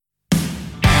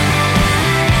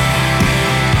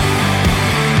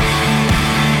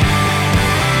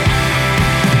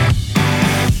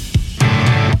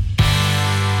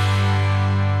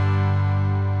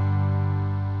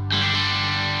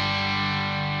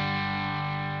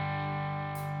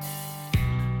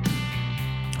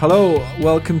Hello,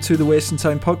 welcome to the Wasting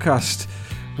Time podcast.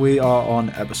 We are on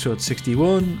episode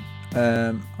 61.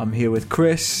 I'm here with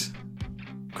Chris.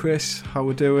 Chris, how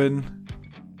we doing?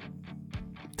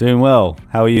 Doing well.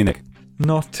 How are you, Nick?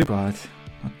 Not too bad.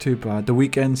 Not too bad. The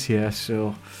weekend's here,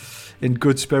 so in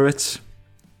good spirits.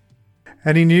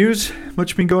 Any news?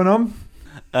 Much been going on?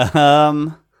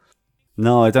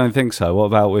 No, I don't think so. What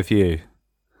about with you?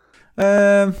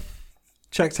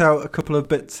 Checked out a couple of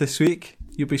bits this week.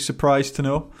 You'll be surprised to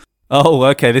know. Oh,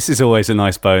 okay. This is always a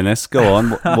nice bonus. Go on.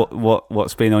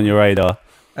 What's been on your radar?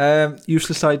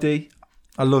 Useless ID.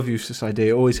 I love Useless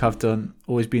ID. Always have done.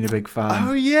 Always been a big fan.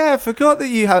 Oh yeah, I forgot that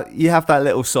you have that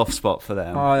little soft spot for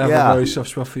them. I have a very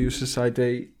soft spot for Useless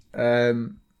ID. I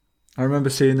remember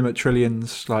seeing them at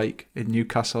Trillions, like in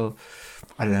Newcastle.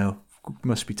 I don't know.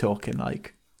 Must be talking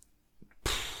like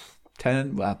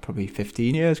 10, well, probably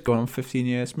 15 years. Going on 15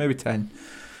 years, maybe 10.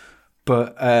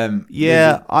 But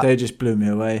they just blew me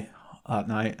away that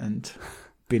night, and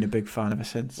been a big fan ever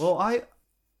since. Well,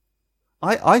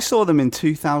 I saw them in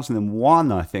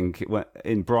 2001, I think,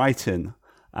 in Brighton,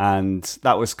 and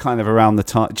that was kind of around the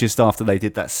time, just after they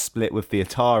did that split with the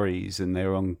Ataris, and they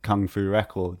were on Kung Fu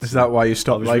Records. Is that why you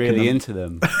stopped liking them? I was really into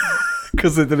them.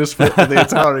 Because they did a split with the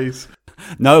Ataris?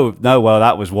 No, well,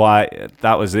 that was why.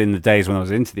 That was in the days when I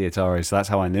was into the Ataris, so that's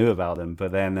how I knew about them.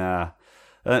 But then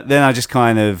I just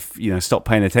kind of, stopped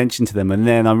paying attention to them. And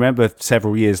then I remember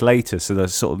several years later, so the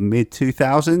sort of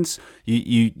mid-2000s,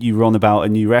 you were on about a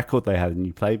new record they had, and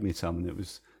you played me some, and it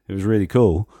was really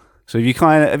cool. So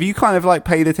have you kind of like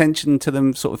paid attention to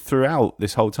them sort of throughout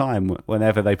this whole time,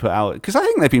 whenever they put out? Because I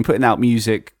think they've been putting out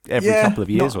music every couple of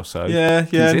years or so. Yeah,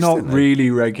 not really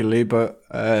regularly, but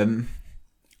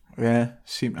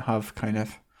seem to have kind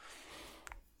of,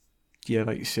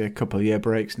 like you say, a couple of year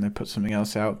breaks and they put something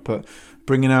else out. But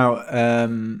bringing out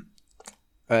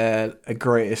a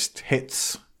greatest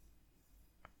hits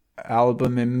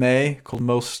album in May called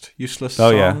Most Useless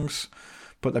Songs. Yeah.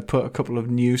 But they put a couple of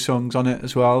new songs on it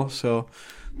as well. So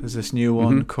there's this new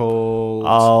one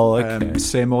called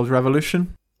Same Old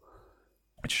Revolution,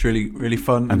 which is really, really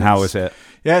fun. And how is it?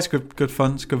 Yeah, it's good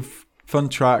fun. It's a good fun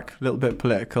track, a little bit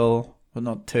political, but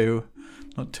not too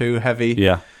heavy.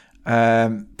 Yeah.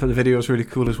 But the video is really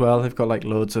cool as well. They've got like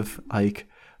loads of like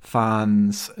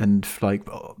fans and like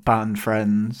band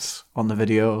friends on the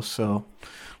video. So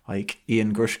like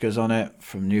Ian Grushka's on it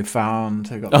from Newfound.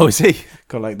 They've got is he?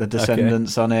 Got like the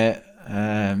Descendants on it.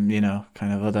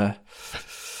 Kind of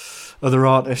other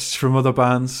artists from other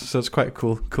bands. So it's quite a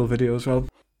cool video as well.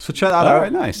 So check that out. All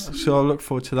right, nice. So I look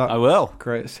forward to that. I will.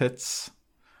 Greatest hits,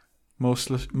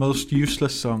 most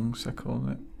useless songs, I call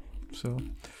it. So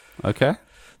okay.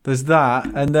 There's that,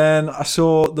 and then I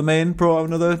saw The Main brought out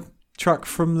another track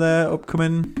from their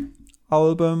upcoming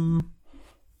album.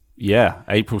 Yeah,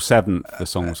 April 7th, the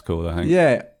song was called, I think.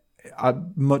 Yeah, I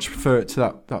much prefer it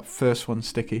to that first one,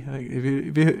 Sticky. Have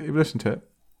you listened to it?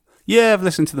 Yeah, I've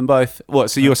listened to them both.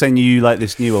 What, so you're saying you like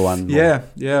this newer one? Yeah,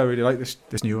 I really like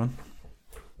this new one.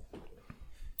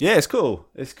 Yeah, it's cool.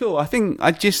 I think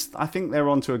they're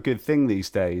onto a good thing these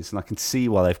days, and I can see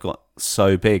why they've got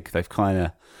so big. They've kind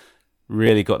of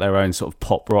really got their own sort of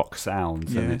pop rock sound,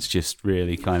 and it's just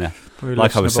really kind of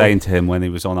like I was saying to him when he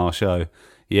was on our show.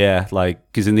 Yeah,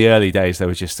 like because in the early days they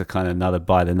were just a kind of another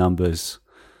by the numbers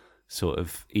sort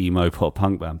of emo pop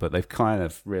punk band, but they've kind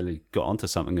of really got onto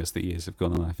something as the years have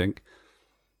gone on, I think.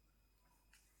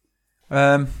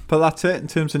 But that's it in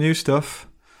terms of new stuff.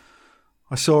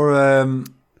 I saw a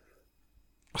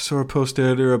post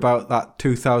earlier about that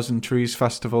 2000 Trees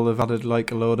Festival. They've added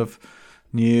like a load of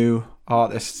new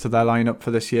artists to their lineup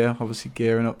for this year. Obviously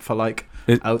gearing up for like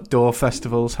outdoor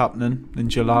festivals happening in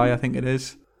July, I think it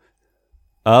is.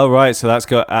 Oh right, so that's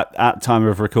at time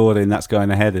of recording. That's going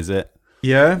ahead, is it?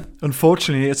 Yeah.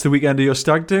 Unfortunately, it's the weekend of your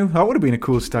stag do. That would have been a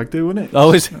cool stag do, wouldn't it?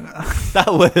 Oh, that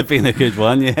would have been a good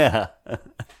one. Yeah.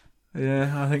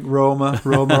 Yeah, I think Roma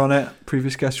on it.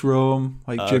 Previous guest Rome,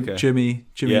 like Jimmy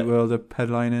World are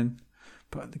headlining,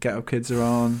 but the Get Up Kids are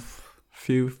on.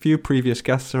 Few previous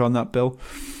guests are on that bill.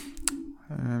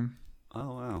 Oh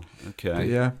wow, okay. But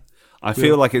yeah, I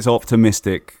feel like it's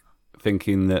optimistic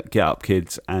thinking that Get Up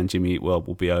Kids and Jimmy Eat World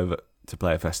will be over to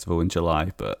play a festival in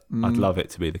July, but I'd love it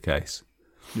to be the case.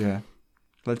 Yeah,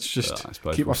 let's just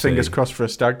keep our fingers crossed for a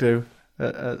stag do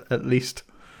at least.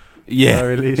 Yeah, at the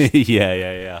very least.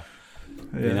 yeah.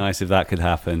 It'd be nice if that could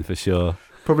happen for sure.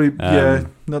 Probably,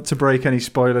 not to break any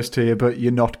spoilers to you, but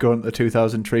you're not going to the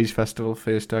 2000 Trees Festival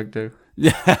for your stag do.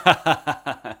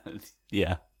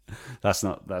 Yeah, that's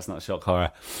not shock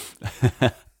horror.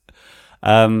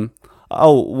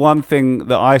 One thing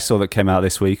that I saw that came out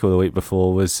this week or the week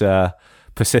before was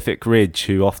Pacific Ridge,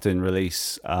 who often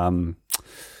release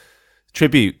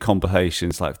tribute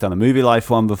compilations. Like, they've done a Movie Life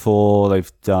one before.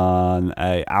 They've done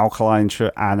an Alkaline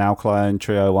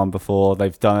Trio one before.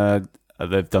 They've done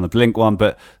a Blink one,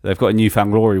 but they've got a New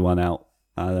Found Glory one out.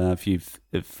 I don't know if you've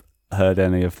heard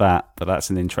any of that, but that's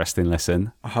an interesting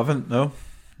listen. I haven't. No,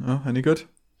 any good?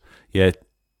 Yeah.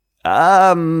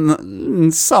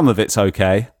 Some of it's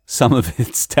okay. Some of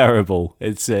it's terrible.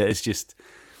 It's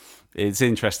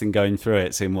interesting going through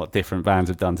it, seeing what different bands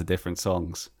have done to different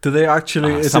songs. Do they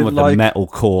actually? Some of the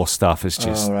metalcore stuff is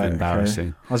just embarrassing.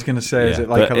 Okay. I was going to say, is it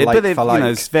like a like for like?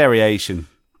 It's variation.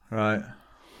 Right.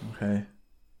 Okay.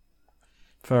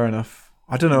 Fair enough.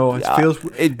 I don't know.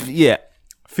 It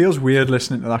feels weird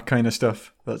listening to that kind of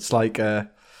stuff. That's like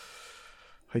a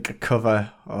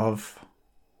cover of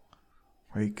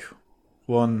like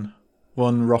one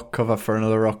rock cover for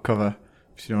another rock cover.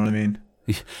 If you know what I mean.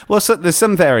 Well, so there's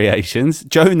some variations.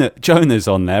 Jonah's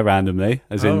on there randomly,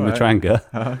 as in Matranga.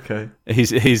 Oh, okay.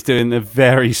 He's doing a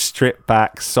very stripped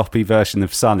back, soppy version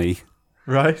of Sunny.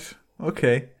 Right.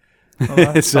 Okay.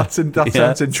 Well, that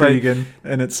sounds intriguing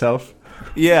in itself.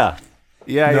 Yeah.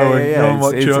 Knowing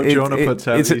what Jonah puts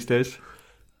out these days.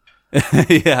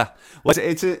 Yeah. Well,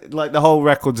 it's like the whole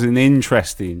record's an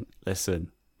interesting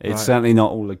listen. It's certainly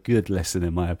not all a good listen,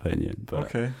 in my opinion.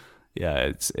 But okay.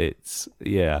 Yeah,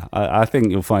 I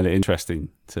think you'll find it interesting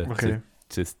to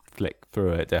flick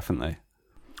through it. Definitely.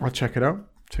 I'll check it out.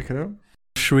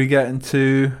 Should we get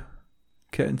into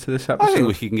this episode? I think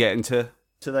we can get into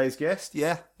today's guest.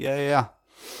 Yeah.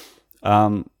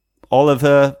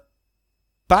 Oliver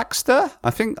Baxxter. I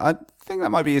think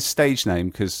that might be his stage name,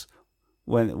 because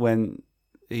when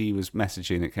he was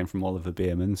messaging, it came from Oliver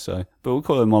Bierman. So, but we'll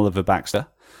call him Oliver Baxxter,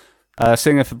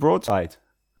 singer for Broadside.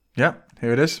 Yeah,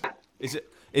 here it is.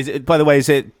 Is it? By the way, is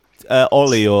it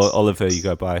Ollie or Oliver you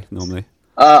go by normally?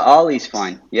 Ollie's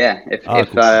fine. Yeah.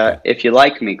 If you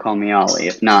like me, call me Ollie.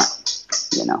 If not,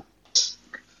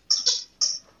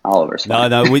 Oliver's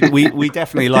fine. No, we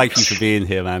definitely like you for being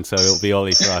here, man. So it'll be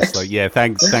Ollie for us. Like, yeah,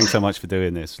 thanks so much for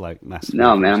doing this. Like, massive.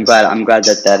 No, man, I'm glad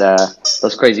that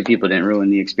those crazy people didn't ruin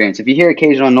the experience. If you hear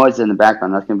occasional noises in the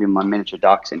background, that's gonna be my miniature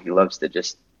dachshund. He loves to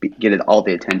just get it all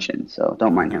the attention. So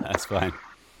don't mind him. That's fine.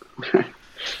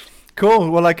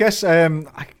 Cool. Well, I guess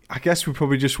we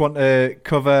probably just want to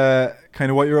cover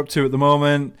kind of what you're up to at the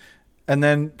moment, and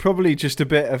then probably just a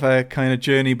bit of a kind of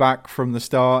journey back from the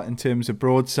start in terms of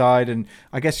Broadside, and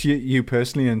I guess you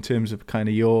personally in terms of kind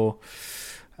of your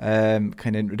kind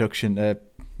of introduction to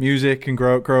music and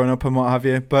growing up and what have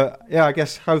you. But yeah, I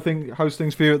guess how's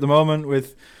things for you at the moment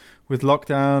with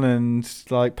lockdown and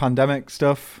like pandemic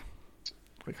stuff?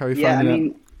 Like, how are you finding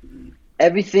it?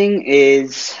 Everything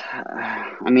is,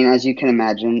 as you can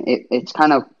imagine, it's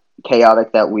kind of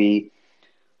chaotic that we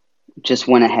just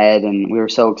went ahead, and we were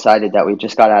so excited that we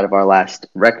just got out of our last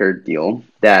record deal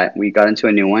that we got into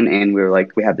a new one, and we were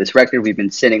like, we have this record, we've been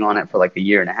sitting on it for like a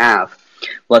year and a half,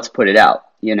 let's put it out,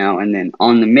 and then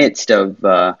on the midst of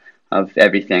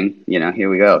everything,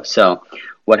 here we go. So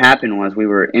what happened was we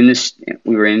were in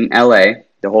LA,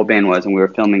 the whole band was, and we were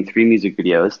filming 3 music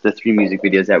videos, the 3 music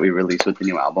videos that we released with the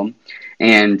new album.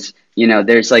 And,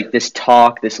 there's like this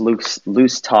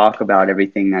loose talk about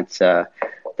everything that's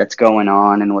going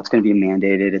on and what's going to be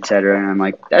mandated, et cetera. And I'm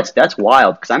like, that's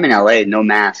wild, because I'm in LA, no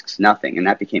masks, nothing. And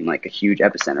that became like a huge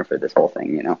epicenter for this whole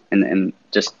thing, and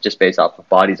just based off of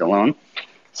bodies alone.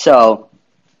 So,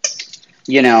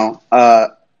 we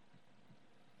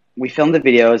filmed the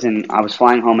videos, and I was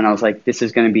flying home, and I was like, this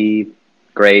is going to be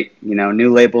great,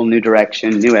 new label, new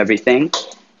direction, new everything.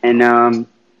 And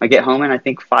I get home, and I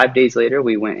think 5 days later,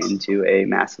 we went into a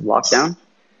massive lockdown.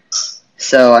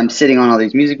 So I'm sitting on all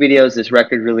these music videos, this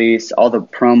record release, all the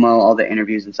promo, all the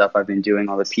interviews and stuff I've been doing,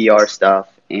 all the PR stuff.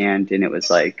 And it was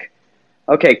like,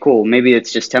 okay, cool. Maybe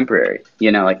it's just temporary,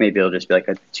 like maybe it'll just be like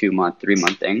a 2-month,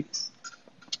 3-month thing.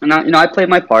 And I played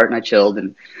my part, and I chilled,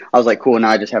 and I was like, cool. Now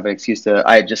I just have an excuse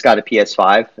I had just got a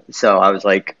PS5. So I was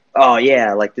like, oh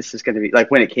yeah, like this is going to be like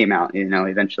when it came out,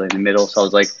 eventually in the middle. So I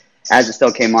was like, as it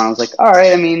still came on, I was like, all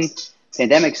right,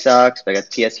 pandemic sucks, but I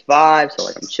got the PS5. So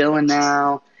like, I'm chilling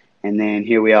now. And then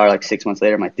here we are like 6 months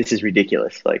later. I'm like, this is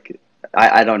ridiculous. Like,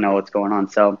 I don't know what's going on.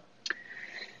 So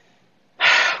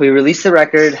we released the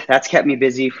record. That's kept me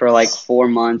busy for like 4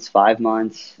 months, 5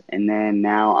 months. And then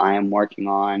now I am working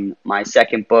on my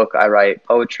second book. I write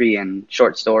poetry and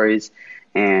short stories.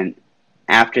 And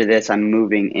after this, I'm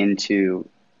moving into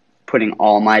putting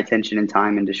all my attention and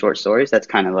time into short stories. That's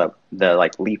kind of the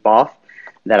like leap off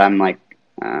that I'm like,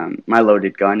 my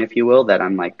loaded gun, if you will, that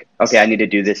I'm like, okay, I need to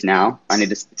do this now.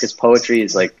 Because poetry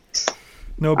is like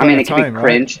No I mean, better it can time, be right?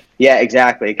 cringe. Yeah,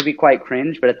 exactly. It can be quite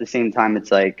cringe, but at the same time,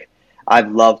 it's like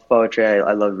I've loved poetry.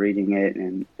 I love reading it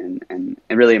and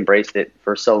really embraced it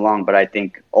for so long. But I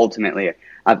think ultimately,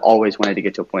 I've always wanted to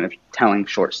get to a point of telling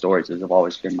short stories. Has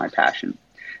always been my passion.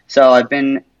 So I've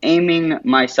been aiming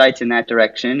my sights in that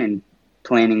direction and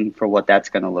planning for what that's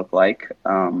going to look like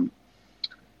for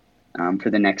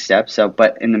the next step. So,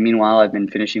 but in the meanwhile, I've been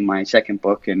finishing my second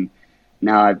book, and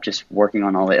now I'm just working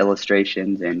on all the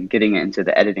illustrations and getting it into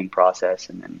the editing process.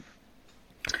 And then,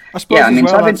 I suppose yeah, I as mean,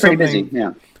 well, so I've been that's pretty something. busy.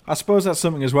 Yeah. I suppose that's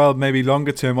something as well, maybe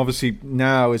longer term. Obviously,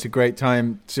 now is a great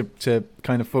time to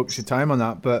kind of focus your time on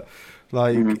that. But hmm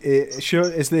like, is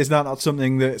that not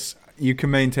something that's you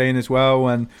can maintain as well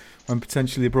when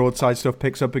potentially the Broadside stuff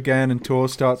picks up again and tour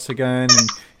starts again, and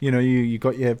you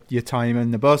got your time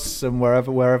in the bus and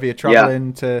wherever you're Yeah.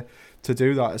 traveling to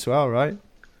do that as well, right?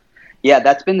 Yeah,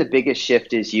 that's been the biggest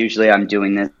shift is usually I'm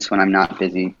doing this when I'm not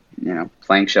busy,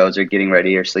 playing shows or getting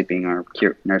ready or sleeping or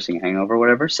nursing a hangover or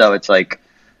whatever. So it's like,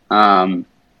 um,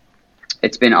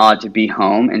 it's been odd to be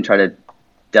home and try to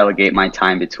delegate my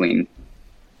time between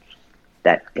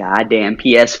that goddamn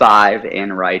PS5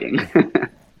 and writing.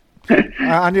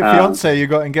 And your um, fiance, you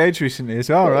got engaged recently as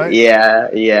well, right? yeah,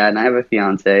 and I have a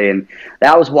fiance, and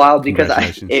that was wild because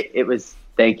Congratulations. it was,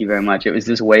 thank you very much. It was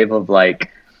this wave of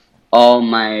like all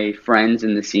my friends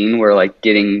in the scene were like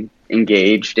getting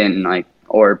engaged and like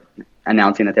or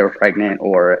announcing that they were pregnant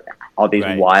or all these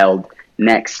Right. wild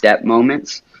next step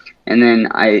moments. And then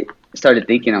I started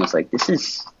thinking, I was like,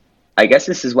 I guess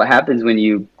this is what happens when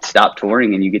you stop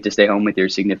touring and you get to stay home with your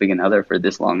significant other for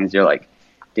this long. Is you're like,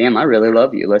 damn, I really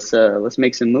love you. Let's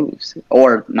make some moves,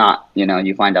 or not.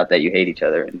 You find out that you hate each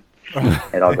other and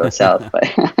it all goes south. But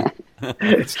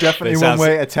It's definitely It one sounds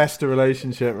way to test a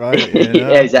relationship, right?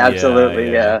 it's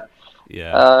absolutely, yeah. yeah.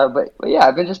 Yeah. But yeah,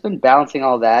 I've just been balancing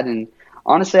all that, and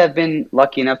honestly, I've been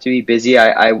lucky enough to be busy.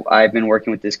 I've been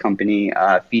working with this company,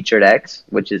 Featured X,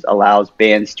 which allows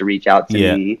bands to reach out to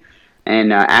Yeah. me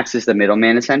and access the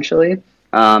middleman essentially,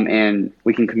 and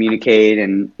we can communicate,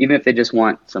 and even if they just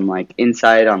want some like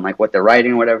insight on like what they're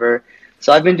writing or whatever.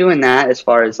 So I've been doing that as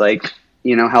far as like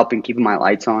helping keeping my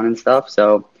lights on and stuff.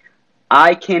 So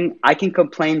I can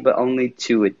complain, but only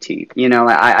to a T.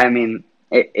 I mean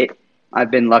it. I've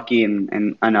been lucky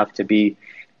and enough to be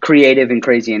creative and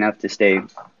crazy enough to stay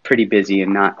pretty busy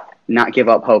and not give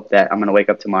up hope that I'm gonna wake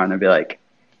up tomorrow and they'll be like,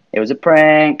 it was a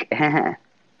prank.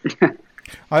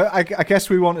 I guess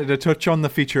we wanted to touch on the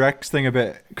Feature X thing a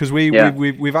bit because Yeah.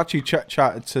 we've actually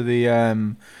chatted to the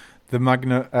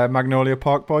Magnolia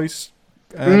Park boys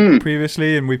Mm,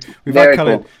 previously, and we've had very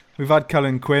cool.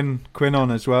 Kellen Quinn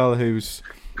on as well, who's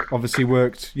obviously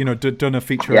worked done a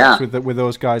Feature Yeah. X with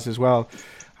those guys as well.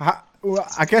 Well,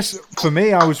 I guess for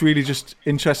me, I was really just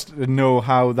interested to know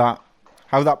how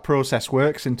that process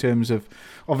works in terms of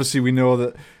obviously we know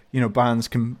that bands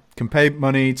can pay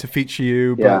money to feature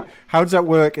you, Yeah. but how does that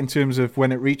work in terms of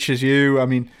when it reaches you? I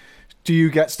mean, do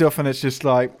you get stuff and it's just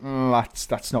like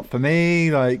that's not for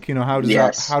me? Like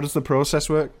Yes. how does the process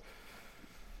work?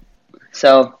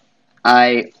 So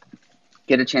I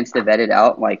get a chance to vet it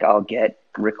out. Like I'll get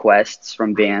requests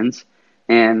from bands,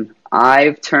 and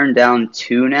I've turned down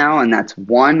two now, and that's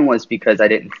one was because I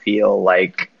didn't feel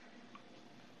like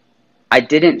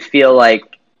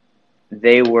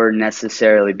they were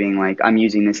necessarily being like, I'm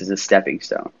using this as a stepping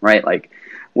stone, right? Like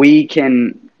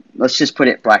let's just put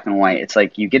it black and white. It's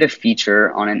like you get a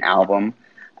feature on an album.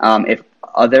 If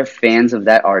other fans of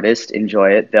that artist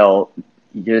enjoy it,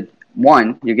 you're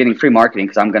getting free marketing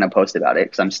because I'm going to post about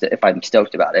it because if I'm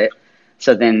stoked about it.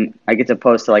 So then I get to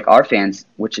post to like our fans,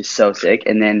 which is so sick.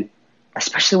 And then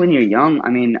especially when you're young, I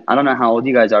mean, I don't know how old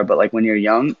you guys are, but like when you're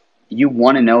young, you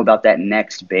want to know about that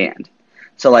next band.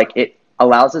 So like it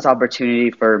allows this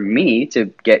opportunity for me to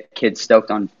get kids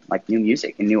stoked on like new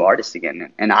music and new artists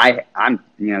again. And I'm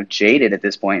jaded at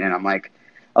this point, and I'm like,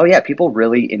 oh yeah, people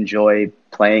really enjoy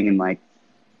playing in like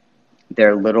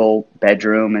their little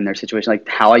bedroom and their situation, like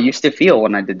how I used to feel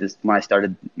when I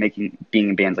started being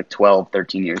in bands like 12,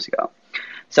 13 years ago.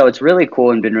 So it's really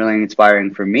cool and been really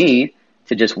inspiring for me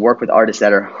to just work with artists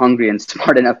that are hungry and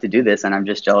smart enough to do this. And I'm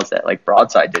just jealous that like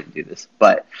Broadside didn't do this,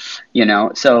 but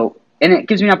and it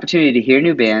gives me an opportunity to hear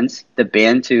new bands, the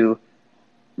band to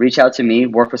reach out to me,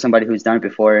 work with somebody who's done it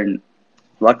before. And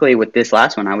luckily with this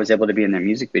last one, I was able to be in their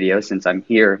music video since I'm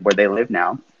here where they live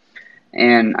now.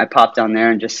 And I popped down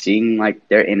there and just seeing like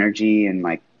their energy and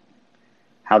like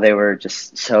how they were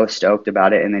just so stoked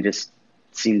about it, and they just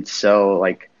seemed so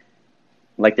like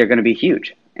they're going to be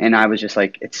huge. And I was just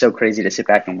like, it's so crazy to sit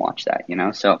back and watch that.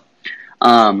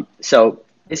 So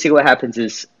basically what happens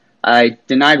is I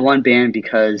denied one band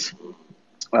because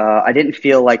I didn't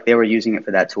feel like they were using it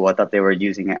for that tool. I thought they were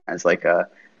using it as like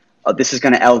this is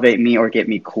going to elevate me or get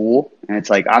me cool. And it's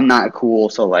like, I'm not cool.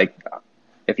 So like,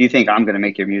 if you think I'm going to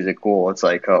make your music cool, it's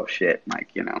like, oh shit, like,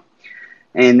 you know.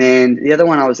 And then the other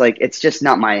one, I was like, it's just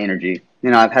not my energy.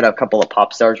 You know, I've had a couple of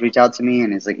pop stars reach out to me,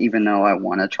 and it's like, even though I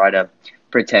want to try to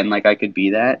pretend like I could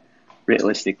be that,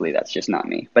 realistically, that's just not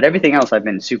me. But everything else I've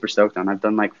been super stoked on. I've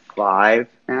done like 5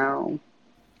 now.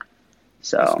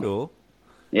 So That's cool.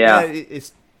 yeah.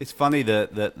 It's funny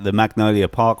that the Magnolia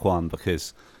Park one,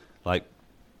 because like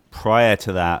prior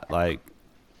to that, like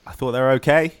I thought they were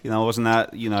okay. You know, I wasn't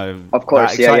that, you know, Of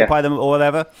course, that yeah, excited yeah. by them or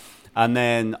whatever. And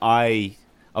then I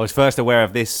was first aware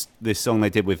of this song they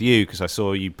did with you because I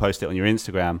saw you post it on your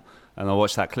Instagram, and I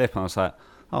watched that clip and I was like,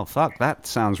 oh fuck, that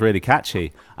sounds really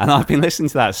catchy. And I've been listening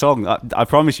to that song, I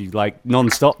promise you, like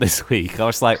non-stop this week. I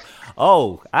was like,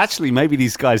 oh, actually, maybe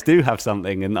these guys do have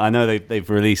something. And I know they've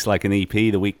released like an EP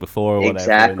the week before or whatever.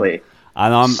 Exactly.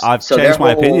 And I've So changed my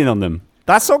their whole- opinion on them.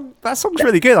 That song's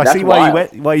really good. I That's see why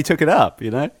wild. why you took it up,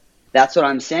 you know? That's what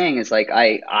I'm saying is like,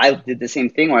 I did the same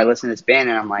thing where I listened to this band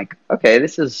and I'm like, okay,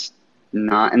 this is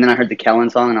not, and then I heard the Kellen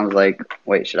song and I was like,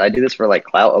 wait, should I do this for like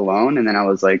clout alone? And then I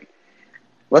was like,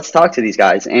 let's talk to these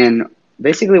guys. And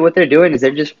basically what they're doing is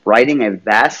they're just writing a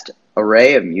vast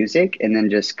array of music and then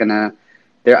just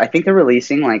I think they're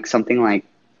releasing like something like,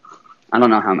 I don't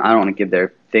know how, I don't want to give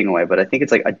their thing away, but I think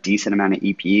it's like a decent amount of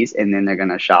EPs, and then they're going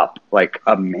to shop like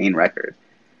a main record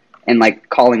and like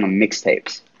calling them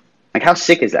mixtapes. Like how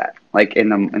sick is that? Like in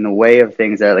the way of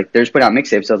things that like they're just putting out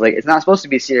mixtapes. So it's like, it's not supposed to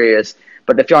be serious,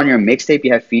 but if you're on your mixtape,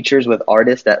 you have features with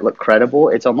artists that look credible.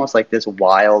 It's almost like this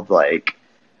wild, like,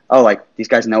 oh, like these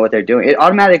guys know what they're doing. It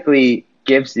automatically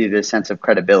gives you this sense of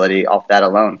credibility off that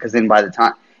alone. Cause then by the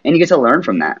time, and you get to learn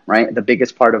from that, right? The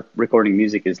biggest part of recording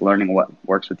music is learning what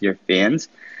works with your fans.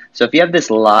 So if you have this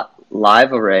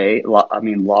large array,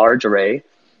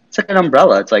 it's like an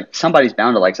umbrella. It's like somebody's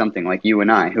bound to like something, like you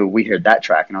and I, who we heard that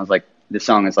track. And I was like, this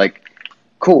song is like,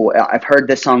 cool. I've heard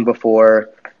this song before.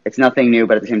 It's nothing new,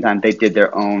 but at the same time, they did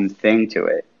their own thing to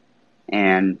it.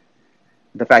 And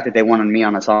the fact that they wanted me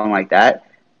on a song like that,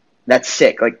 that's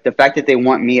sick. Like the fact that they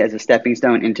want me as a stepping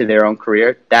stone into their own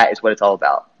career, that is what it's all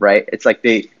about, right? It's like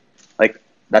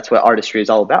that's what artistry is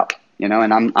all about, you know?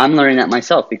 And I'm learning that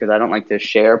myself because I don't like to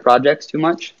share projects too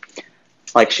much,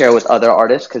 like share with other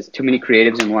artists, because too many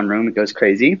creatives in one room, it goes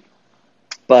crazy.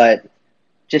 But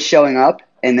just showing up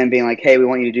and then being like, hey, we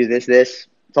want you to do this.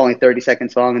 It's only a 30-second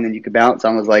song, and then you could bounce.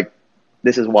 I was like,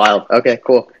 this is wild. Okay,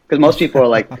 cool. Because most people are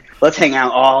like, let's hang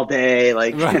out all day.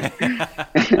 Like,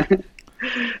 Right.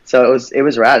 so it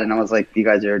was rad. And I was like, you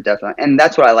guys are definitely, and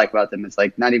that's what I like about them. It's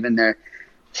like not even their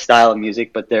style of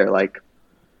music, but their like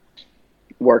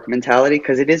work mentality.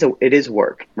 Because it is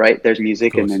work, right? There's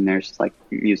music, and then there's like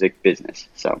music business.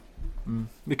 So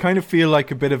they kind of feel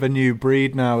like a bit of a new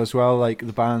breed now as well. Like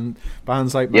the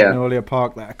bands like Magnolia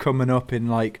Park that are coming up in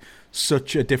like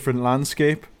such a different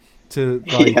landscape to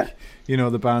like you know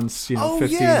the bands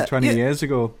 20 years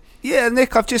ago. Yeah,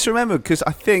 Nick, I've just remembered because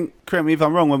I think, correct me if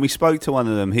I'm wrong, when we spoke to one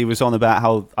of them, he was on about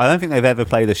how I don't think they've ever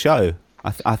played a show.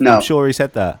 No. I'm sure he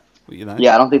said that. You know?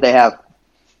 Yeah, I don't think they have.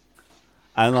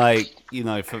 And like, you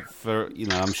know, for you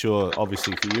know, I'm sure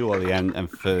obviously for you, Ollie, and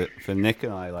for Nick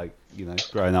and I, like, you know,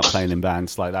 growing up playing in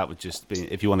bands, like that would just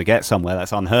be, if you want to get somewhere,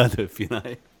 that's unheard of, you know.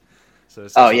 So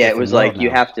it's it was like you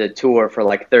have to tour for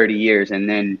like 30 years and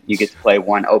then you get to play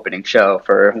one opening show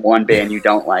for one band you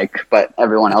don't like, but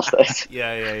everyone else does.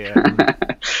 Yeah.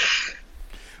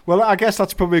 Well, I guess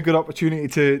that's probably a good opportunity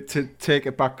to take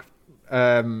it back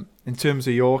in terms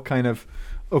of your kind of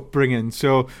upbringing.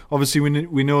 So obviously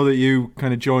we know that you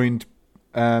kind of joined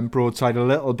Broadside a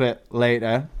little bit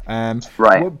later.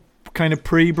 Right. What kind of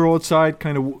pre-Broadside,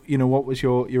 kind of, you know, what was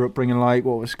your upbringing like?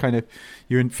 What was kind of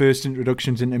your first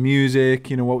introductions into music?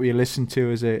 You know, what were you listening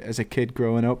to as a kid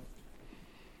growing up?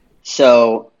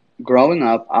 So growing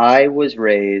up, I was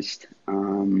raised,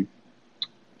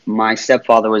 my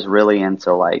stepfather was really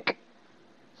into like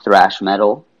thrash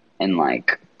metal and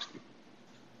like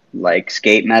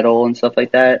skate metal and stuff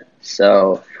like that.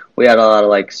 So we had a lot of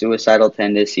like suicidal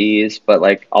tendencies, but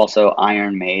like also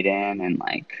Iron Maiden and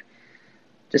like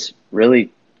just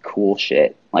really cool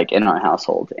shit like in our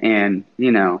household. And,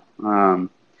 you know,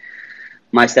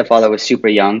 my stepfather was super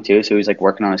young too, so he was like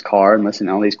working on his car and listening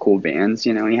to all these cool bands,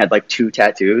 you know, and he had like 2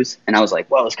 tattoos, and I was like,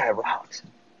 whoa, this guy rocks.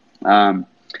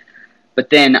 But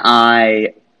then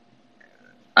I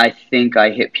think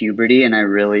I hit puberty and I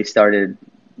really started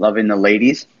loving the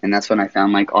ladies, and that's when I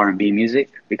found like R&B music,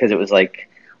 because it was like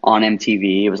on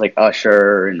MTV. It was like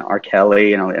Usher and R.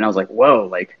 Kelly, and I was like, whoa,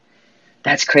 like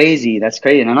that's crazy. And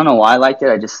I don't know why I liked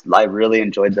it. I really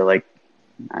enjoyed the like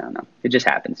I don't know. It just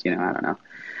happens, you know. I don't know.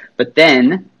 But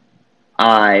then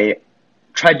I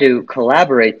tried to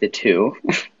collaborate the two,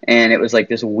 and it was like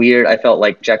this weird. I felt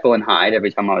like Jekyll and Hyde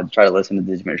every time I would try to listen to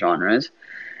these different genres.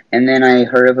 And then I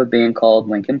heard of a band called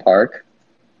Linkin Park,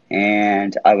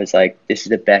 and I was like, this is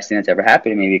the best thing that's ever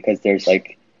happened to me because there's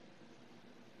like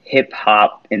hip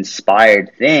hop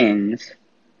inspired things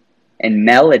and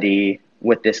melody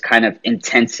with this kind of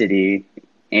intensity,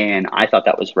 and I thought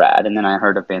that was rad. And then I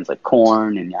heard of bands like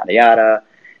Korn and yada yada,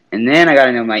 and then I got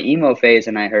into my emo phase,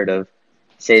 and I heard of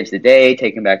Saves the Day,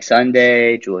 Taking Back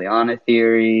Sunday, Juliana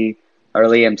Theory,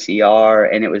 early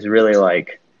MCR, and it was really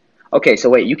like, okay, so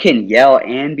wait, you can yell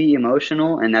and be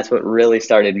emotional, and that's what really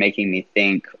started making me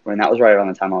think. And that was right around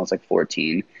the time I was like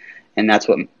 14, and that's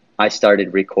what I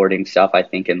started recording stuff. I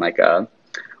think in like a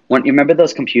one. You remember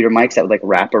those computer mics that would like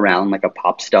wrap around like a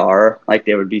pop star? Like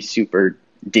they would be super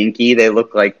dinky. They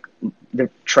look like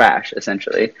they're trash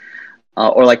essentially,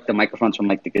 or like the microphones from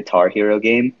like the Guitar Hero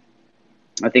game.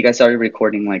 I think I started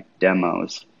recording like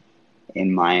demos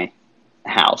in my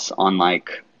house on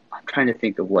like, I'm trying to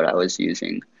think of what I was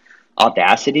using.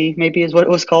 Audacity maybe is what it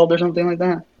was called or something like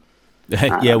that.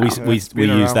 Yeah, we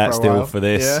use that still for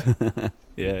this.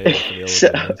 Yeah,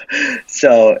 for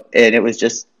so and it was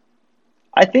just,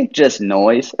 I think just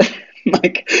noise,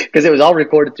 like because it was all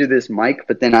recorded through this mic,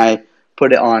 but then I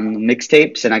put it on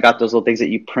mixtapes, and I got those little things that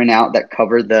you print out that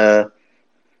cover the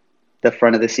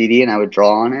front of the CD, and I would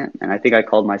draw on it, and I think I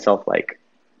called myself like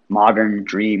Modern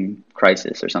Dream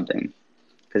Crisis or something,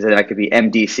 because then I could be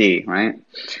MDC, right?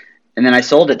 And then I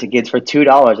sold it to kids for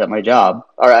 $2 at my job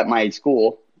or at my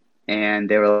school, and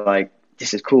they were like,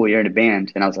 "This is cool, you're in a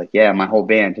band." And I was like, "Yeah, my whole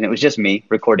band." And it was just me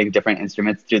recording different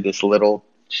instruments through this little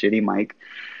shitty mic.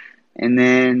 And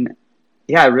then,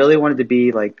 yeah, I really wanted to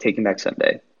be like Taking Back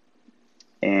Sunday.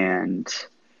 And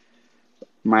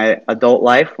my adult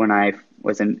life, when I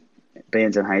was in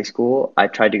bands in high school, I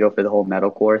tried to go for the whole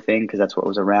metalcore thing because that's what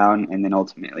was around. And then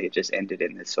ultimately it just ended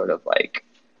in this sort of like,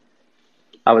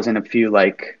 I was in a few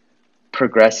like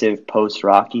progressive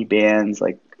post-rocky bands,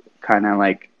 like kind of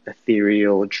like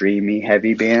ethereal, dreamy,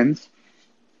 heavy bands.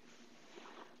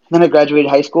 Then I graduated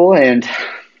high school, and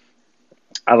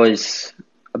I was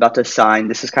about to sign,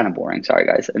 this is kind of boring, sorry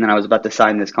guys, and then I was about to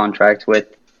sign this contract with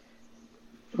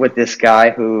this guy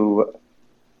who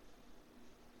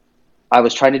I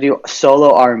was trying to do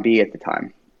solo R&B at the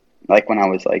time, like when I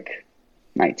was like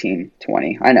 19,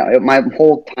 20. I know, my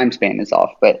whole time span is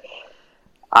off, but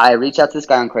I reached out to this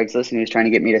guy on Craigslist, and he was trying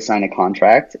to get me to sign a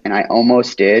contract, and I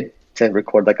almost did, to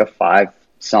record like a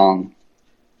 5-song,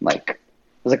 like it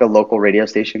was like a local radio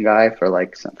station guy for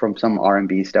like from some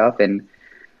R&B stuff, and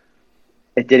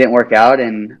it didn't work out.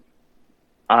 And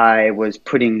I was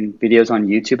putting videos on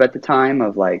YouTube at the time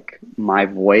of like my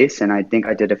voice, and I think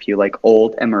I did a few like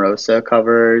old Emerosa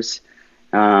covers,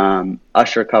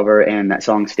 Usher cover, and that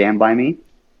song Stand By Me.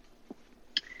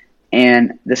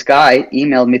 And this guy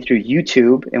emailed me through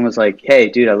YouTube and was like, "Hey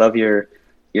dude, I love your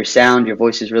sound, your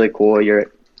voice is really cool,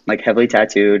 you're like heavily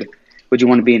tattooed, would you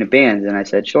want to be in a band?" And I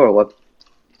said, "Sure,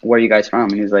 where are you guys from?"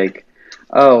 And he was like,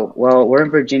 "Oh, well, we're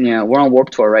in Virginia, we're on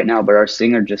Warped Tour right now, but our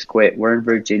singer just quit, we're in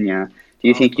Virginia, do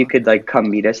you think you could like come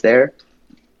meet us there?"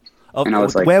 And I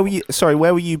was like, where were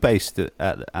you based at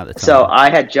the time? So I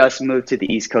had just moved to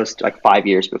the East Coast like 5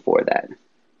 years before that.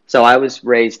 So I was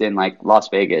raised in like Las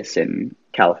Vegas and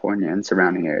California and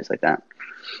surrounding areas like that.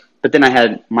 But then I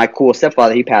had my cool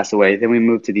stepfather, he passed away. Then we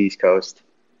moved to the East Coast,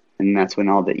 and that's when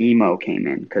all the emo came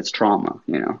in, because trauma,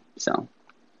 you know. So,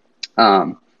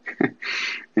 and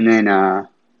then,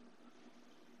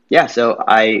 yeah, so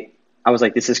I was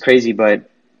like, this is crazy, but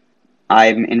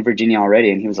I'm in Virginia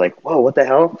already. And he was like, "Whoa, what the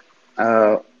hell?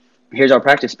 Here's our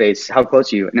practice space. How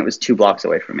close are you?" And it was 2 blocks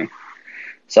away from me.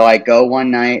 So I go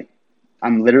one night,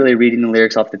 I'm literally reading the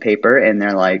lyrics off the paper, and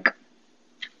they're like,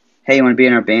 "Hey, you want to be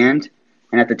in our band?"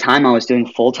 And at the time I was doing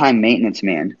full-time maintenance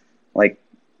man, like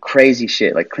crazy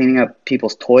shit, like cleaning up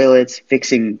people's toilets,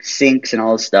 fixing sinks and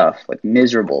all this stuff, like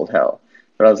miserable as hell.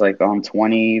 But I was like, oh, I'm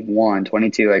 21,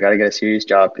 22, I got to get a serious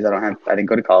job because I didn't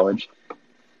go to college.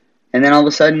 And then all of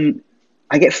a sudden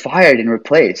I get fired and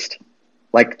replaced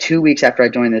like 2 weeks after I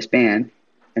joined this band.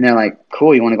 And they're like,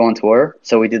 "Cool, you want to go on tour?"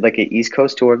 So we did like an East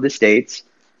Coast tour of the States.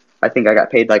 I think I got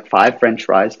paid like 5 French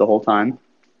fries the whole time.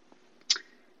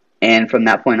 And from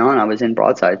that point on, I was in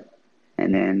Broadside.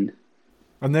 And then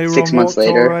they were 6 on months Warped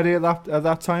Tour later, already at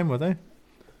that time, were they?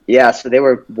 yeah, so they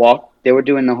were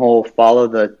doing the whole follow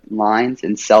the lines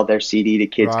and sell their CD to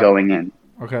kids going in.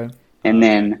 Okay. And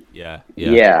then yeah.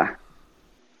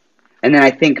 And then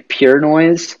I think Pure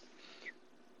Noise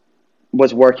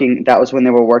was working. That was when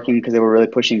they were working because they were really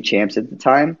pushing Champs at the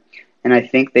time. and I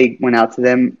think they went out to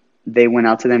them. They went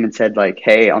out to them and said like,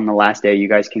 "Hey, on the last day, you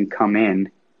guys can come in,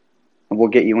 and we'll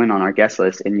get you in on our guest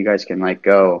list, and you guys can like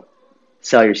go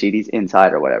sell your CDs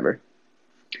inside or whatever."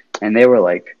 And they were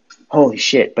like, "Holy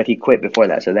shit!" But he quit before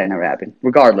that, so that never happened.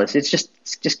 Regardless, it's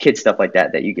just kid stuff like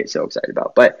that you get so excited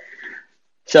about. But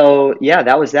so yeah,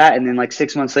 that was that. And then like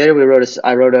 6 months later,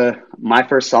 I wrote my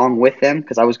first song with them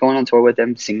because I was going on tour with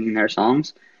them, singing their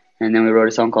songs. And then we wrote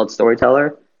a song called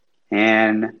Storyteller.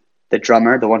 And the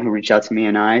drummer, the one who reached out to me,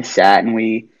 and I sat and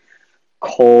we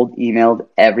cold emailed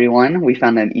everyone. We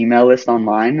found an email list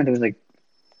online. It was like,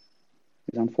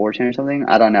 it was on 4chan or something.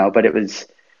 I don't know, but it was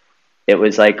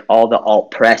like all the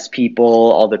alt press people,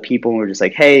 all the people who were just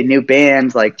like, "Hey, new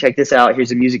bands, like check this out.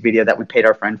 Here's a music video that we paid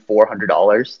our friend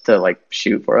 $400 to like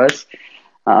shoot for us."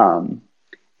 And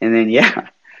then yeah,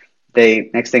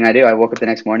 next thing I do, I woke up the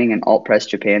next morning and Alt Press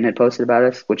Japan had posted about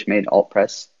us, which made Alt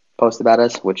Press post about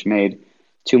us, which made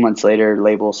 2 months later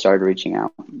labels started reaching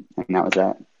out, and that was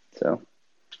that.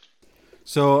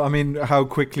 So I mean, how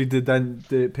quickly did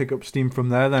it pick up steam from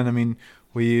there? Then I mean,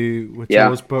 were Yeah.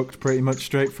 tours booked pretty much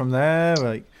straight from there?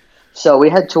 Like, So we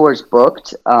had tours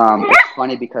booked. It's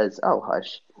funny because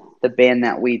the band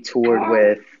that we toured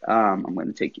with, I'm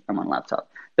on laptop.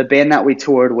 The band that we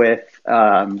toured with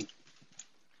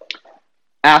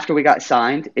after we got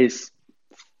signed is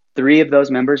 3 of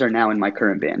those members are now in my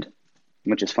current band,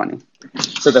 which is funny.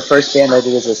 So the first band I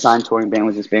did as a signed touring band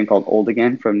was this band called Old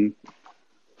Again from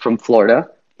Florida.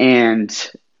 And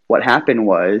what happened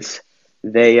was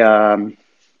they let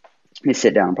me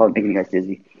sit down. I'm probably making you guys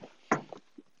dizzy.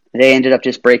 They ended up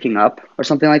just breaking up or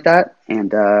something like that.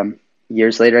 And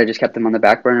years later, I just kept them on the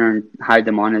back burner and hired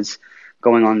them on as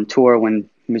going on tour when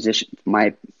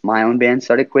my own band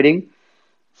started quitting.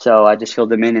 So I just filled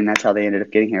them in, and that's how they ended up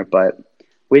getting here. But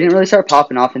we didn't really start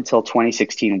popping off until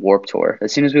 2016 Warped Tour.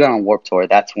 As soon as we got on Warped Tour,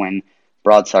 that's when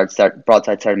Broadside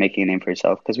started making a name for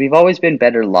itself. Because we've always been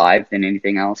better live than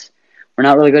anything else. We're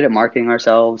not really good at marketing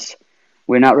ourselves.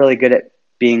 We're not really good at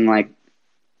being like,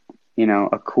 you know,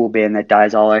 a cool band that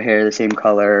dyes all our hair the same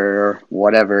color or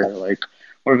whatever. Like,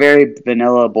 we're very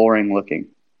vanilla, boring looking.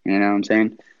 You know what I'm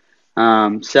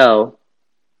saying? So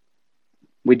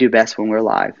we do best when we're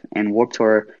live. And Warped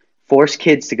Tour forced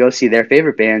kids to go see their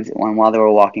favorite bands, and while they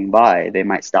were walking by, they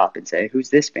might stop and say, "Who's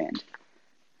this band?"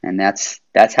 And that's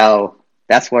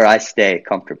where I stay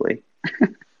comfortably.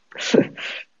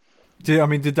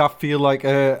 Did that feel like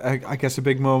I guess a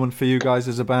big moment for you guys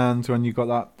as a band when you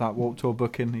got that Warped Tour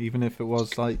booking, even if it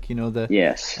was like, you know,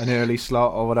 Yes, an early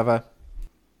slot or whatever?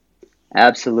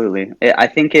 absolutely. I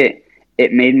think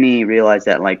it made me realize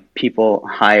that like people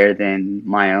higher than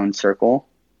my own circle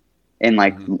and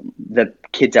like the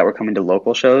kids that were coming to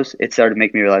local shows, it started to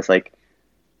make me realize like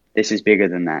this is bigger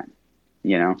than that,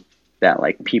 you know, that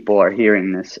like people are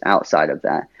hearing this outside of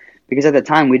that. Because at the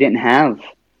time we didn't have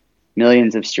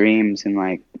millions of streams and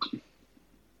like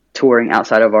touring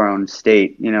outside of our own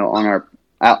state, you know, on our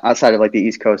outside of like the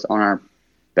East Coast on our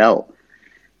belt.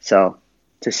 So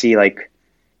to see like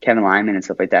Kevin Lyman and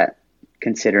stuff like that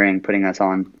considering putting us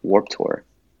on Warped Tour,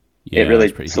 it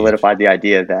really solidified the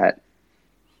idea that,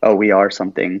 oh, we are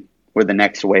something. We're the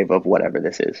next wave of whatever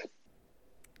this is.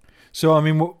 So I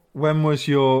mean, what was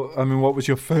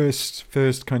your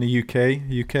first kind of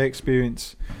UK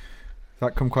experience?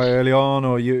 That come quite early on,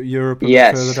 or Europe a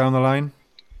bit further down the line?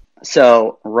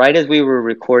 So right as we were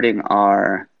recording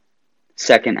our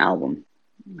second album,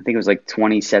 I think it was like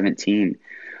 2017,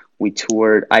 we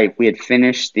toured. We had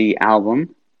finished the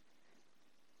album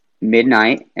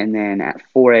midnight, and then at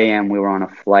 4 a.m. we were on a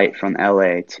flight from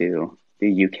LA to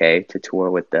the UK to tour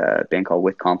with the band called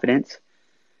With Confidence.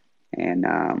 And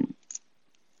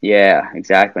yeah,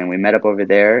 exactly. And we met up over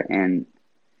there, and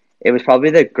it was probably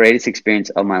the greatest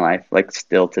experience of my life, like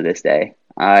still to this day.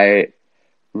 I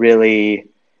really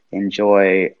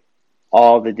enjoy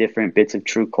all the different bits of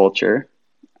true culture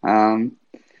that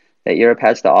Europe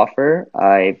has to offer.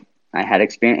 I had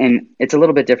experience, and it's a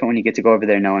little bit different when you get to go over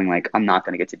there knowing like I'm not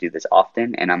going to get to do this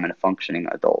often, and I'm a functioning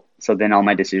adult. So then all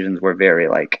my decisions were very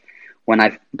like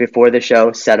before the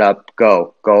show, set up,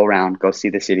 go around, go see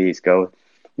the cities, go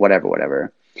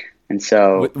whatever. And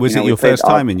so was it your first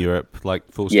time in Europe, like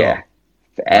full stop? Yeah,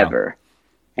 ever.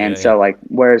 Wow. And so like,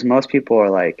 whereas most people are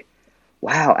like,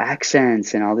 wow,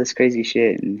 accents and all this crazy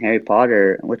shit and Harry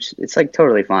Potter, which it's like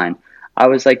totally fine. I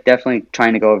was like definitely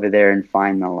trying to go over there and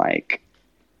find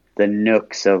the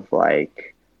nooks of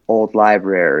like old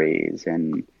libraries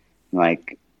and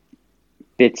like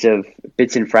bits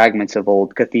and fragments of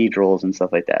old cathedrals and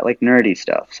stuff like that, like nerdy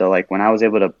stuff. So like when I was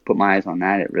able to put my eyes on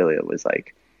that, it was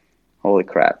like, holy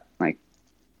crap, like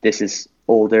this is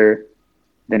older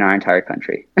than our entire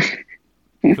country.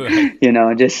 Right. you know,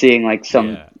 and just seeing like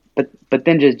some, Yeah. but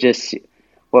then just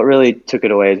what really took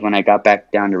it away is when I got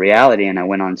back down to reality and I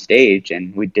went on stage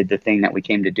and we did the thing that we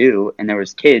came to do, and there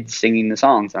was kids singing the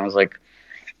songs, and I was like,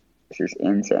 this is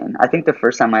insane. I think the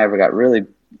first time I ever got really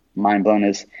mind blown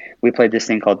is we played this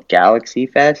thing called Galaxy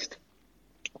Fest,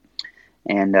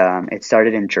 and it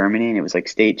started in Germany, and it was like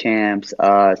state champs.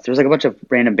 There was like a bunch of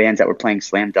random bands that were playing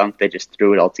slam dunk. They just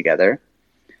threw it all together.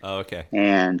 Oh, okay.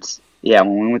 And yeah,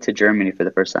 when we went to Germany for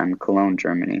the first time, Cologne,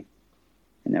 Germany,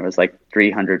 and there was like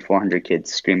 300, 400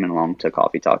 kids screaming along to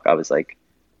Coffee Talk, I was like,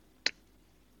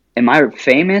 am I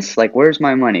famous? Like, where's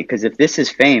my money? Because if this is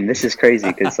fame, this is crazy.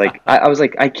 Because like, I was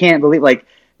like, I can't believe like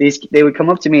they would come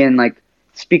up to me and like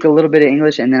speak a little bit of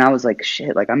English, and then I was like,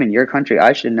 shit, like I'm in your country,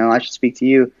 I should know, I should speak to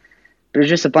you. But it was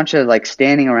just a bunch of like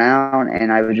standing around,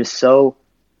 and I was just so,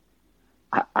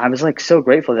 I was like so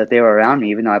grateful that they were around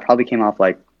me, even though I probably came off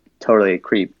like totally a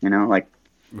creep, you know, like,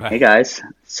 Right. hey guys,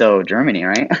 so Germany,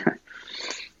 right?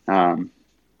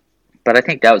 But I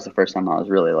think that was the first time I was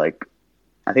really like,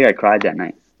 I think I cried that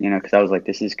night, you know, because I was like,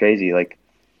 this is crazy, like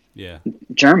Yeah.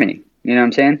 Germany, you know what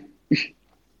I'm saying?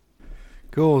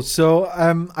 Cool. So,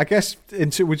 I guess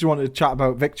would you want to chat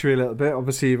about Victory a little bit?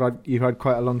 Obviously, you've had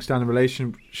quite a long-standing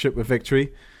relationship with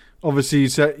Victory. Obviously,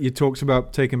 you talked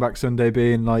about Taking Back Sunday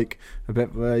being like a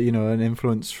bit, an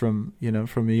influence from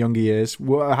from your younger years.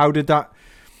 How did that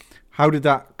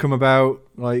come about?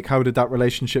 Like, how did that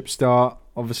relationship start?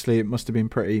 Obviously, it must have been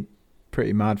pretty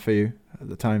mad for you at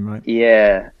the time, right?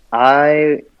 Yeah,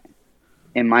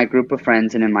 in my group of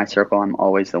friends and in my circle, I'm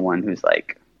always the one who's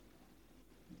like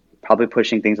probably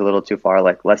pushing things a little too far.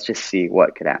 Like, let's just see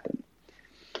what could happen.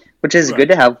 Which is good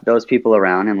to have those people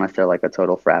around, unless they're like a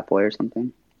total frat boy or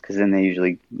something, because then they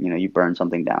usually, you burn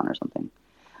something down or something.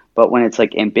 But when it's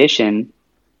like ambition,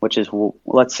 which is,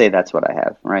 let's say that's what I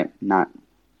have, right? Not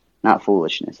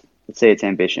foolishness. Let's say it's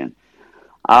ambition.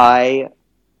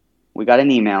 We got an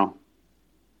email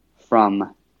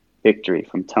from Victory,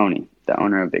 from Tony, the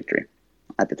owner of Victory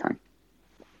at the time.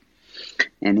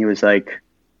 And he was like,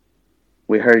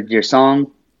 we heard your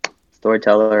song,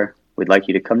 Storyteller. We'd like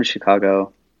you to come to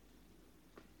Chicago.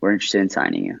 We're interested in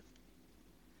signing you.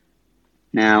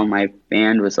 Now, my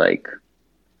band was like,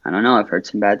 I don't know, I've heard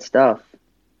some bad stuff.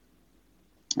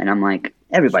 And I'm like,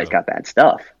 everybody's got bad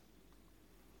stuff,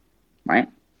 right?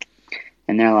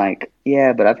 And they're like,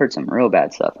 yeah, but I've heard some real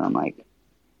bad stuff. And I'm like,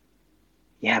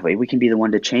 yeah, but we can be the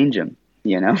one to change them,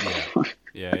 you know?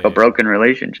 Yeah. Like a broken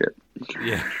relationship.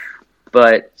 Yeah.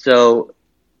 But so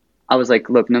I was like,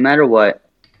 look, no matter what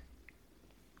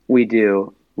we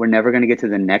do, we're never going to get to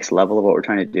the next level of what we're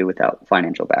trying to do without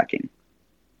financial backing,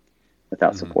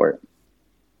 without support.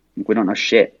 We don't know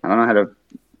shit. I don't know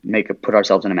how to put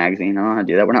ourselves in a magazine. I don't know how to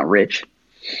do that. We're not rich.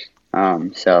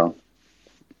 So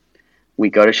we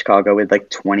go to Chicago with like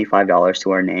 $25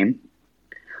 to our name.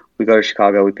 We go to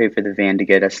Chicago. We pay for the van to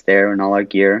get us there and all our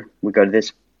gear. We go to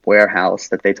this warehouse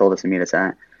that they told us to meet us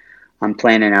at. I'm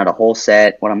planning out a whole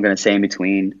set, what I'm going to say in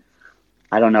between.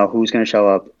 I don't know who's going to show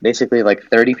up. Basically, like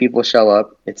 30 people show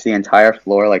up. It's the entire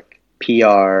floor, like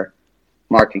PR,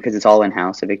 marketing, because it's all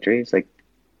in-house at Victory. It's like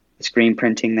screen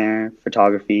printing there,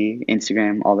 photography,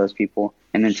 Instagram, all those people.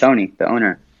 And then Tony, the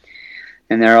owner.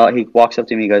 And he walks up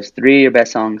to me and goes, 3 of your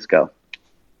best songs, go.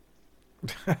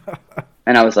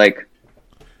 And I was like,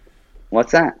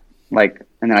 what's that? Like,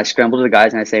 and then I scrambled to the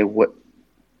guys and I say, what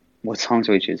songs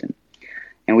are we choosing?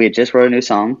 And we had just wrote a new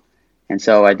song. And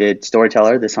so I did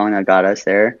Storyteller, the song that got us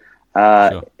there.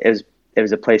 Sure. It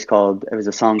was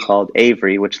a song called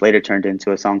Avery, which later turned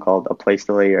into a song called A Place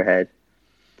to Lay Your Head.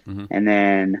 Mm-hmm. And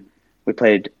then we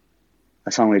played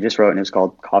a song we just wrote, and it was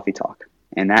called Coffee Talk.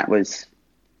 And that was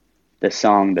the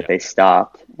song that they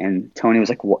stopped. And Tony was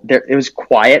like, it was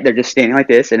quiet. They're just standing like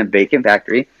this in a bacon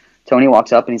factory. Tony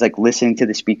walks up and he's like listening to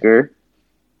the speaker,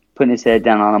 putting his head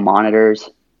down on the monitors.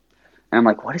 And I'm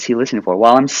like, what is he listening for?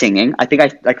 While I'm singing, I think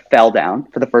I like fell down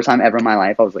for the first time ever in my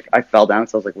life. I fell down.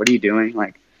 So I was like, what are you doing?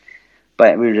 Like,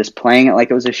 but we were just playing it like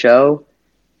it was a show.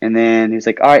 And then he was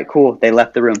like, all right, cool. They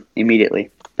left the room immediately.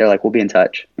 They're like, we'll be in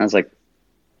touch. And I was like,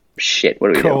 shit,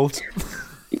 what do we do?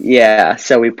 Yeah.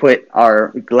 So we put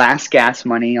our last gas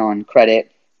money on credit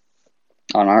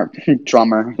on our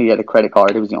drummer. He had a credit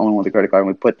card. He was the only one with a credit card. And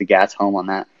we put the gas home on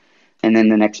that. And then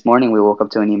the next morning we woke up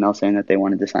to an email saying that they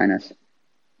wanted to sign us.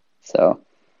 So,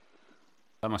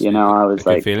 That must be I was a good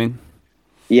like, feeling.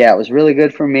 yeah, it was really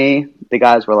good for me. The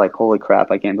guys were like, holy crap,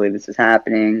 I can't believe this is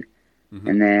happening. Mm-hmm.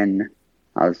 And then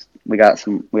we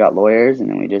got lawyers,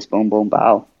 and then we just boom, boom,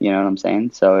 bow. You know what I'm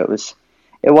saying? So it was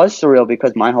surreal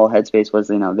because my whole headspace was,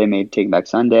 they made Take Back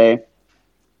Sunday.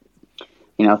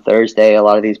 Thursday, a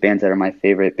lot of these bands that are my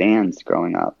favorite bands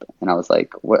growing up. And I was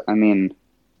like, what? I mean,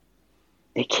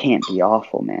 it can't be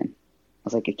awful, man. I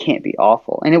was like, it can't be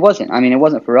awful. And it wasn't. I mean, it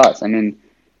wasn't for us. I mean,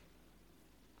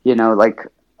 like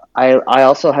I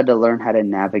also had to learn how to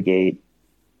navigate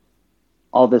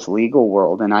all this legal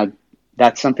world. And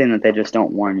that's something that they just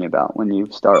don't warn you about when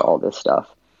you start all this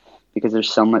stuff, because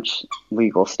there's so much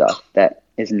legal stuff that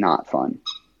is not fun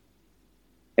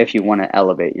if you want to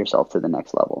elevate yourself to the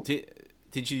next level.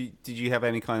 Did you have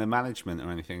any kind of management or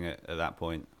anything at that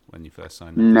point when you first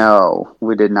signed up? No,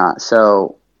 we did not.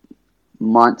 So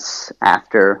months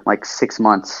after, like 6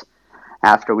 months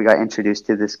after we got introduced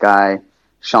to this guy,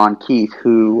 Sean Keith,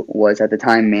 who was at the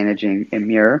time managing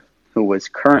Emir, who was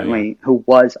who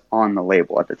was on the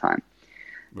label at the time.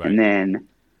 Right. And then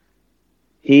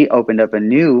he opened up a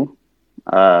new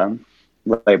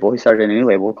label. He started a new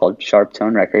label called Sharp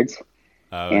Tone Records,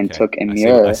 and took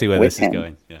Emir I see where with this him. is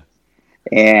going. Yeah.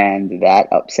 And that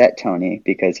upset Tony,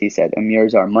 because he said,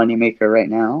 Amir's our moneymaker right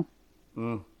now.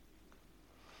 Mm.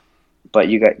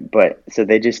 So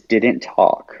they just didn't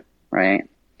talk, right?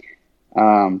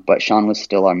 But Sean was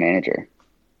still our manager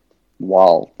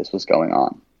while this was going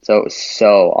on. So it was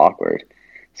so awkward.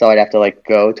 So I'd have to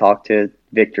go talk to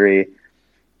Victory,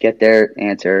 get their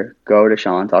answer, go to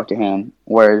Sean, talk to him.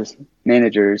 Whereas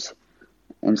managers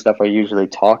and stuff are usually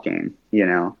talking,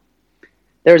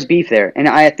 There's beef there. And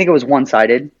I think it was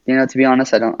one-sided, to be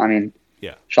honest.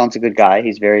 Yeah. Sean's a good guy.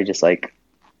 He's very just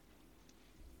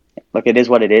look, it is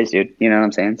what it is, dude. You know what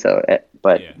I'm saying?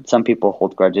 Some people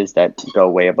hold grudges that go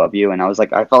way above you. And I was I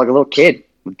felt like a little kid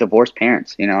with divorced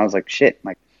parents. I was like, shit,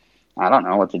 I don't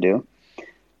know what to do.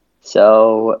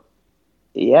 So,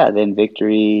 yeah, then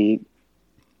Victory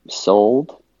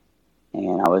sold.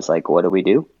 And I was like, what do we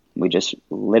do? We just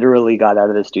literally got out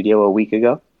of the studio a week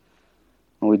ago.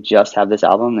 And we just have this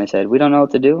album. They said, we don't know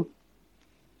what to do.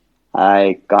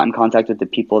 I got in contact with the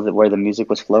people where the music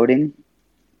was floating.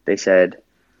 They said,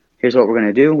 here's what we're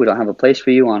going to do. We don't have a place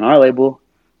for you on our label.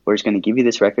 We're just going to give you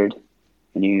this record,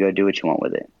 and you can go do what you want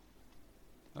with it.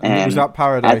 And was that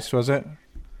Paradise, was it?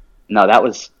 No, that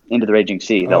was Into the Raging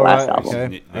Sea, the last album.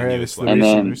 Okay. This is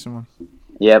the recent one.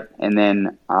 Yep, and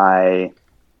then I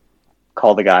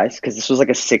called the guys, because this was a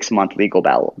 6-month legal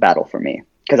battle for me,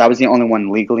 because I was the only one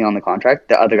legally on the contract.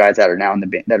 The other guys that are now in the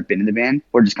band, that have been in the band,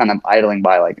 were just kind of idling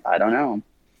by, I don't know.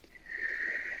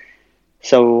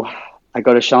 So I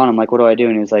go to Sean, I'm like, what do I do?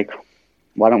 And he's like,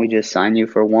 why don't we just sign you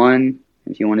for one?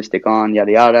 If you want to stick on,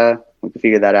 yada, yada, we can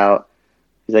figure that out.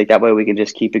 He's like, that way we can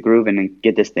just keep it grooving and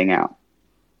get this thing out.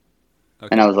 Okay.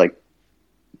 And I was like,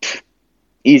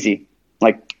 easy,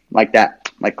 like that,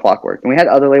 like clockwork. And we had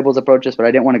other labels approach us, but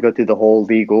I didn't want to go through the whole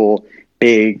legal,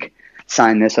 big,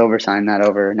 sign this over, sign that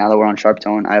over. Now that we're on Sharp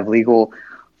Tone, I have legal,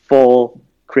 full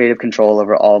creative control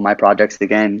over all my projects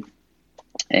again.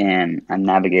 And I'm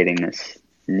navigating this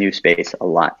new space a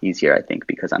lot easier, I think,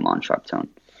 because I'm on Sharp Tone,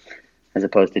 as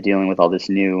opposed to dealing with all this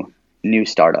new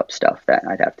startup stuff that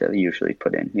I'd have to usually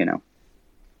put in,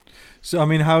 So,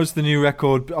 how's the new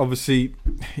record? Obviously,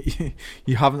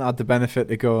 you haven't had the benefit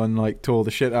to go and tour the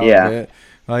shit out of it.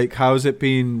 How's it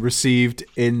been received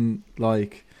in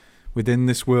within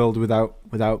this world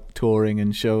without touring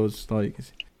and shows?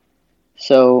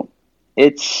 So,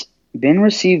 it's been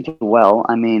received well.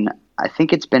 I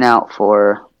think it's been out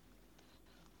for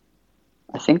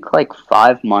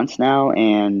 5 months now,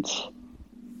 and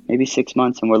maybe 6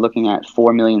 months, and we're looking at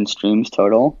 4 million streams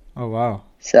total. Oh wow!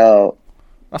 So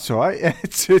that's all right. Yeah,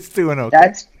 it's doing okay.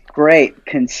 That's great,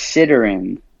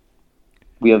 considering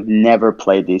we have never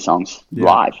played these songs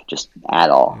live, just at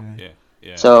all.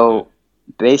 Yeah. So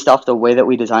based off the way that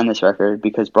we designed this record,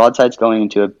 because Broadside's going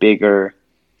into a bigger,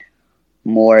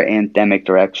 more anthemic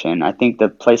direction. I think the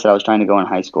place that I was trying to go in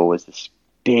high school was this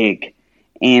big,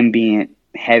 ambient,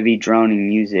 heavy droning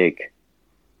music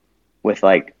with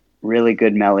really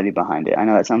good melody behind it. I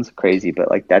know that sounds crazy, but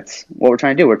that's what we're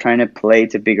trying to do. We're trying to play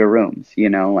to bigger rooms,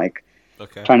 trying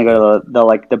to go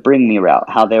to the Bring Me route,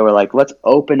 how they were let's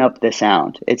open up the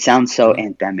sound. It sounds so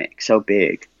anthemic, so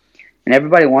big. And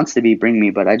everybody wants to be Bring Me,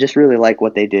 but I just really like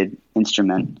what they did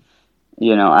instrument.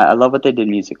 I love what they did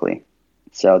musically.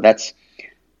 So that's,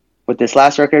 with this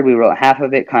last record, we wrote half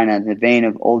of it kind of in the vein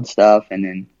of old stuff, and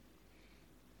then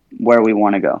where we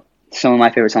want to go. Some of my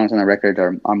favorite songs on the record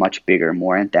are much bigger,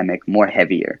 more anthemic,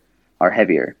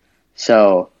 heavier.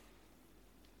 So,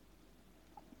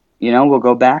 we'll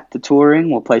go back to touring.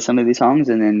 We'll play some of these songs,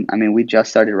 and then, we just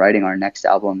started writing our next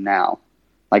album now,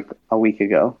 a week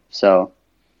ago. So,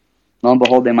 lo and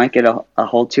behold, they might get a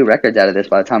whole 2 records out of this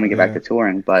by the time we get back to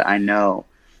touring. But I know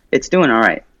it's doing all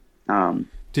right.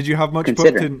 Did you have much booked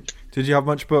consider. in? Did you have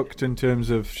much booked in terms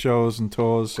of shows and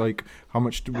tours? Like how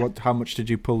much? How much did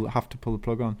you have to pull the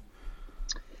plug on?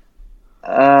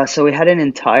 So we had an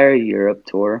entire Europe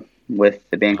tour with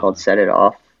the band called Set It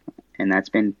Off, and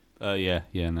Yeah,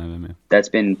 no, no. that's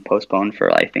been postponed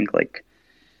for I think like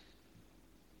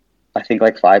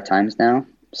 5 times now.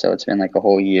 So it's been like a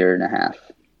whole year and a half.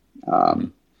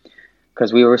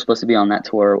 Because we were supposed to be on that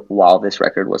tour while this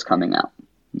record was coming out,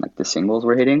 like the singles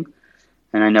were hitting,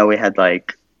 and I know we had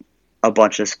like a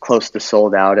bunch of close to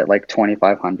sold out at like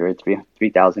 2,500,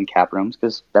 3,000 cap rooms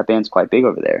because that band's quite big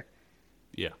over there.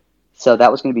 Yeah. So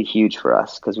that was going to be huge for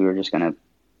us because we were just going to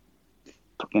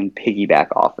fucking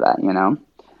piggyback off that, you know?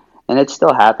 And it's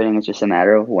still happening. It's just a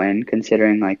matter of when,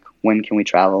 considering like when can we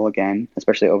travel again,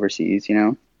 especially overseas, you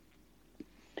know,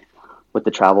 with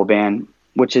the travel ban,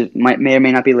 which may or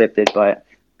may not be lifted, but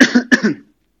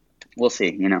we'll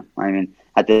see, you know. I mean,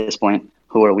 at this point,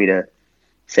 who are we to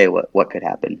say what could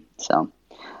happen? So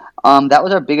that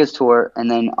was our biggest tour. And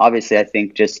then obviously I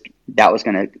think just that was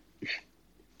going to,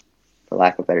 for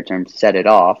lack of a better term, set it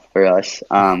off for us.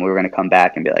 We were going to come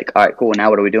back and be like, all right, cool. Now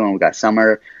what are we doing? We got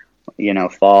summer, you know,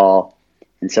 fall.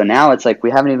 And so now it's like we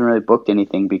haven't even really booked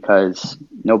anything because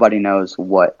nobody knows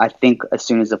what. I think as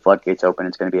soon as the floodgates open,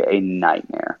 it's going to be a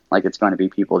nightmare. Like it's going to be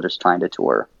people just trying to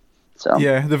tour. So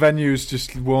yeah, the venues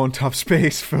just won't have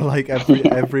space for like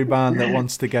every band that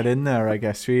wants to get in there, I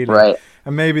guess, really. Right.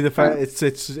 And maybe the fact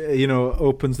it's you know,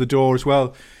 opens the door as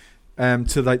well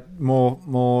to like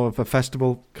more of a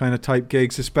festival kind of type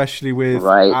gigs, especially with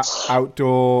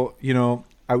outdoor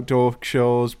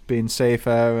shows being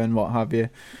safer and what have you.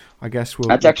 I guess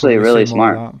that's actually really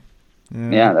smart.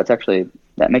 Yeah,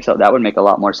 that would make a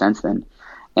lot more sense then.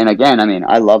 And again, I mean,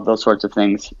 I love those sorts of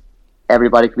things.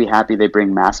 Everybody could be happy. They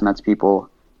bring mass amounts of people.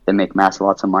 They make lots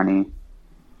of money.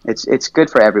 It's good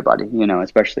for everybody, you know,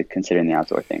 especially considering the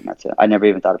outdoor thing. That's it. I never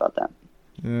even thought about that.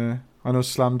 Yeah, I know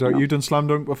Slam Dunk. You've done Slam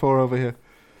Dunk before over here.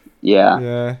 Yeah.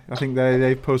 Yeah, I think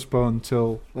they postponed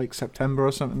till like September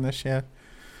or something this year.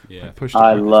 Yeah.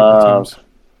 I love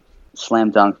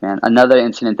Slam Dunk, man. Another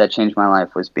incident that changed my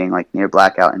life was being like near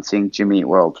blackout and seeing Jimmy Eat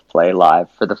World play live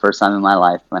for the first time in my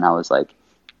life when I was like,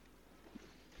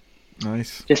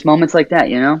 nice. Just moments like that,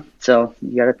 you know? So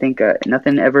you got to think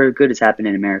nothing ever good has happened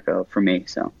in America for me,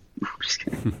 so just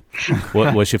kidding.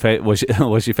 What's your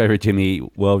favorite Jimmy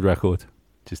Eat World record?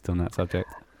 Just on that subject.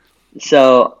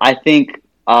 So I think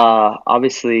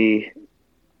obviously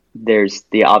there's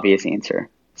the obvious answer.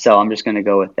 So I'm just going to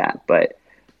go with that. But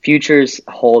Futures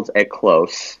holds it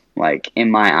close, like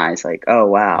in my eyes, like, oh,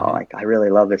 wow, like I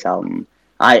really love this album.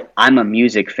 I'm a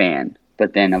music fan.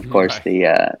 But then, of course,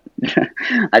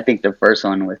 I think the first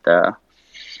one with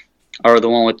or the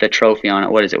one with the trophy on it.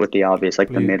 What is it with the obvious, like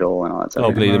the middle and all that stuff?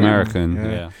 Oh, Bleed American.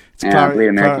 Yeah. It's Bleed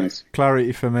American.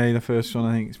 Clarity for me, the first one,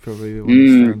 I think, is probably the one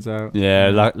that stands out.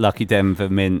 Yeah, Lucky Denver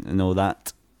Mint and all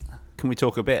that. Can we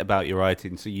talk a bit about your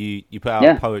writing? So you put out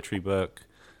a poetry book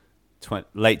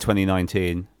late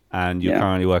 2019, and you're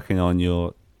currently working on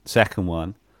your second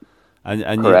one.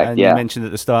 And you mentioned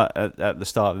at the start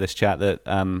of this chat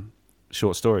that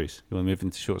short stories. You want to move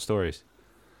into short stories?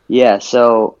 Yeah.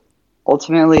 So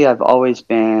ultimately, I've always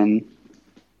been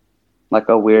like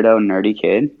a weirdo, nerdy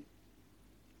kid,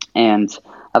 and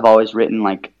I've always written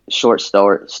like short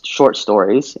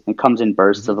stories. It comes in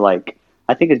bursts of like,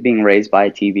 I think it's being raised by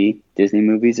Disney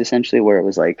movies essentially, where it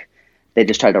was like they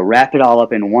just try to wrap it all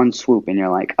up in one swoop, and you're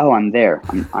like, oh, I'm there.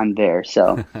 I'm there.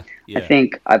 So I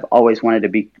think I've always wanted to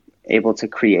be able to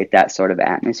create that sort of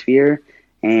atmosphere,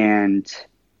 and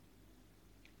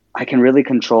I can really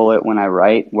control it when I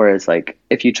write. Whereas like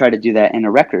if you try to do that in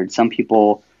a record, some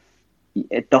people,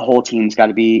 the whole team's got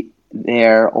to be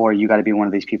there, or you got to be one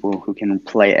of these people who can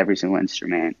play every single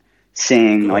instrument,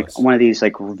 sing, like one of these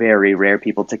like very rare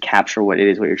people to capture what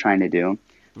you're trying to do.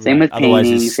 Same with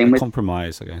painting. Same with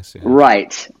compromise, I guess. Yeah.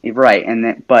 Right.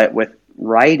 But with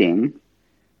writing,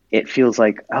 it feels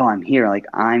like, oh, I'm here, like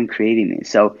I'm creating these.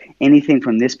 So anything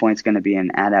from this point is going to be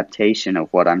an adaptation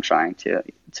of what I'm trying to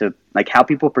like how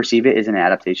people perceive it is an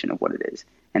adaptation of what it is.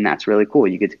 And that's really cool.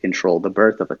 You get to control the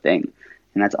birth of a thing.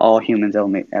 And that's all humans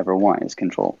ever want is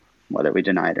control, whether we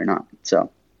deny it or not. So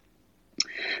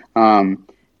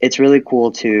it's really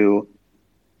cool to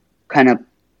kind of,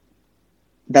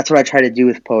 that's what I try to do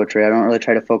with poetry. I don't really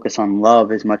try to focus on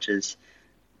love as much as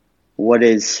what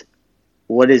is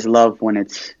love when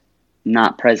it's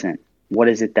not present? What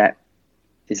is it that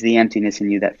is the emptiness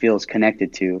in you that feels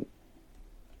connected to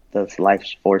the life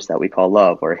force that we call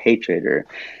love, or hatred, or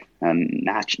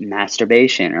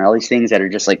masturbation, or all these things that are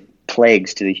just like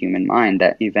plagues to the human mind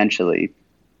that eventually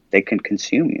they can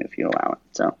consume you if you allow it.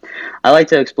 So I like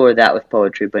to explore that with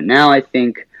poetry, but now I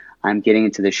think I'm getting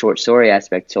into the short story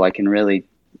aspect, so I can really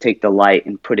take the light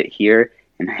and put it here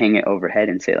and hang it overhead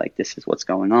and say, like, this is what's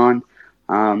going on.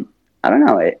 I don't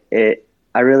know.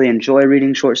 I really enjoy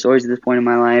reading short stories at this point in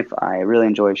my life. I really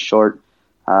enjoy short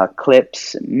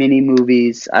clips, mini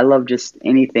movies. I love just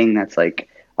anything that's like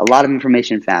a lot of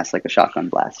information fast, like a shotgun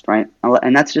blast, right?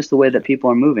 And that's just the way that people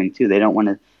are moving too. They don't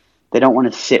want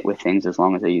to sit with things as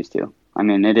long as they used to. I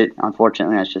mean,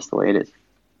 unfortunately, that's just the way it is.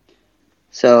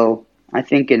 So I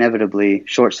think inevitably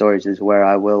short stories is where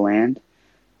I will land.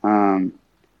 I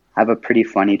have a pretty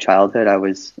funny childhood. I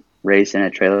was raised in a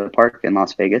trailer park in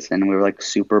Las Vegas, and we were like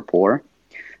super poor.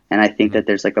 And I think that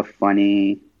there's like a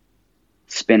funny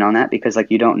spin on that, because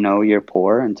like you don't know you're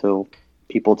poor until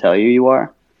people tell you you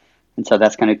are. And so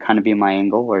that's going to kind of be my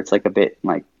angle, where it's like a bit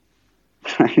like,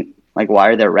 like, why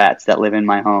are there rats that live in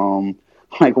my home?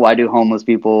 Like, why do homeless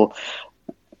people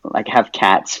like have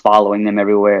cats following them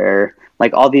everywhere?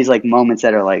 Like all these like moments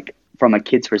that are like from a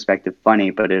kid's perspective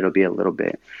funny, but it'll be a little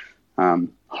bit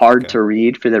hard to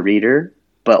read for the reader.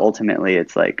 But ultimately,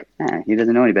 it's like he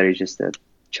doesn't know any better. He's just a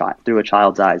child through a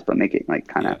child's eyes, but make it like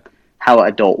kind of how an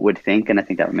adult would think, and I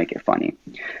think that would make it funny.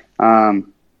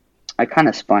 I kind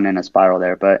of spun in a spiral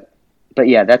there, but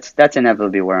yeah, that's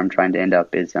inevitably where I'm trying to end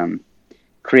up, is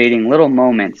creating little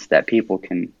moments that people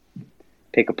can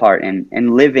pick apart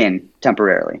and live in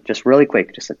temporarily, just really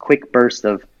quick, just a quick burst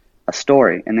of a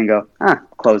story, and then go,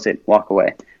 close it, walk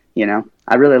away. You know,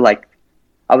 I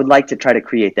would like to try to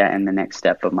create that in the next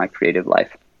step of my creative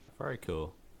life. Very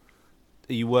cool.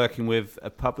 Are you working with a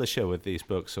publisher with these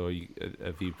books, or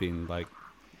have you been like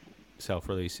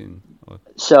self-releasing?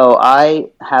 So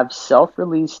I have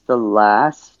self-released the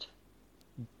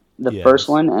first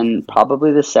one and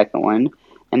probably the second one.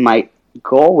 And my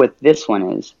goal with this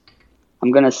one is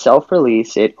I'm going to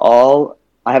self-release it all.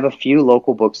 I have a few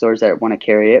local bookstores that want to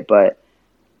carry it, but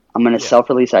I'm going to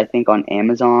self-release, I think, on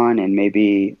Amazon and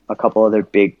maybe a couple other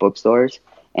big bookstores,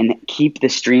 and keep the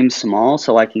stream small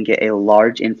so I can get a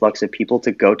large influx of people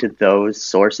to go to those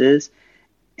sources.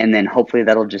 And then hopefully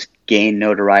that'll just gain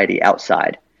notoriety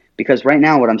outside. Because right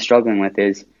now what I'm struggling with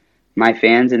is my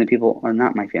fans and the people, or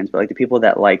not my fans, but like the people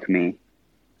that like me,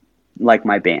 like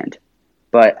my band.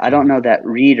 But I don't know that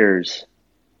readers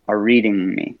are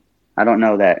reading me. I don't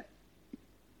know that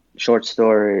short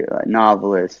story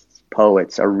novelists,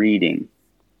 poets are reading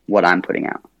what I'm putting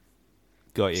out.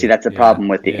 Got you. See, that's the problem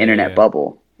with the internet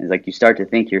bubble. It's like you start to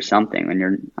think you're something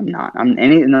when I'm not.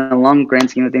 In the long grand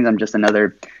scheme of things, I'm just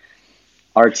another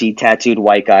artsy, tattooed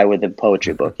white guy with a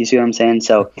poetry book. You see what I'm saying?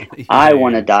 So I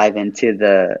want to dive into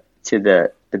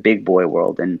the big boy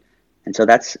world, and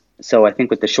so I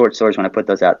think with the short stories, when I put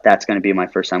those out, that's going to be my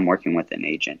first time working with an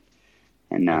agent,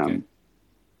 and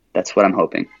that's what I'm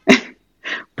hoping.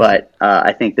 But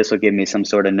I think this will give me some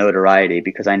sort of notoriety,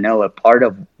 because I know a part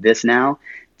of this now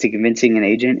to convincing an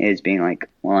agent is being like,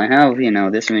 well, I have,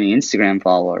 this many Instagram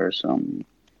followers, so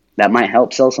that might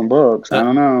help sell some books. I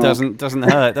don't know. Doesn't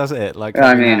hurt, does it? Like,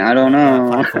 I mean, I don't know.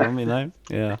 Platform,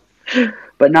 yeah.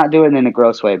 But not do it in a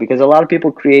gross way, because a lot of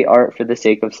people create art for the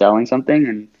sake of selling something,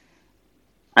 and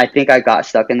I think I got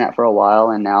stuck in that for a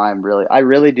while, and now I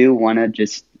really do want to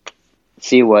just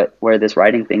see where this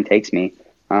writing thing takes me.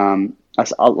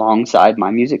 Alongside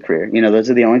my music career.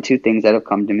 Those are the only two things that have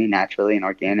come to me naturally and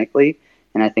organically,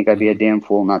 and I think I'd be a damn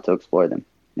fool not to explore them.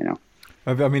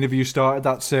 I mean, have you started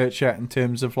that search yet in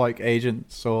terms of like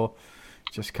agents, or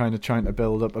just kind of trying to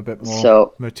build up a bit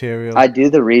more material? I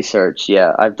do the research.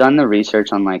 Yeah, I've done the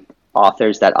research on like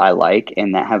authors that I like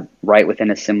and that have write within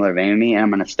a similar vein of me, and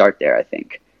I'm going to start there, I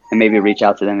think, and maybe reach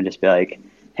out to them and just be like,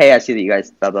 hey, I see that you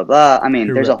guys blah blah blah. I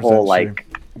mean, there's a whole like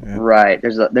right.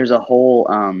 There's a whole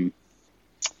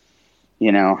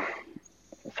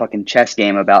fucking chess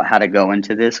game about how to go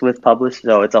into this with publish.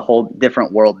 So it's a whole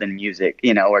different world than music,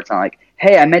 where it's not like,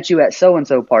 hey, I met you at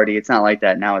so-and-so party. It's not like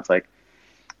that. Now it's like,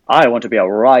 I want to be a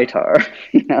writer.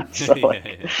 So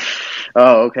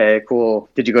oh, okay, cool.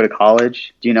 Did you go to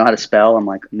college? Do you know how to spell? I'm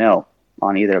like, no,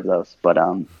 on either of those. But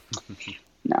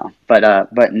no.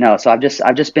 But no. So I've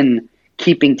just been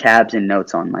keeping tabs and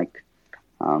notes on like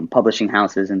publishing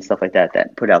houses and stuff like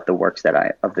that put out the works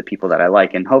of the people that I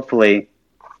like, and hopefully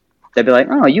they'd be like,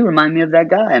 oh, you remind me of that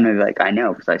guy, and I'd be like, I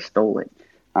know, because I stole it.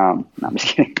 No, I'm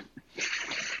just kidding.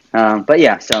 But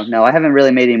yeah, so no, I haven't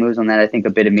really made any moves on that. I think a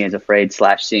bit of me is afraid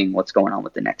 / seeing what's going on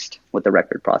with the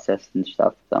record process and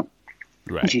stuff. So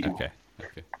right, okay.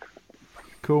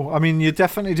 Cool. I mean, you're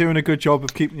definitely doing a good job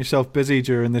of keeping yourself busy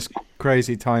during this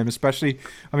crazy time, especially,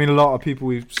 I mean, a lot of people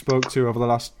we've spoke to over the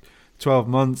last 12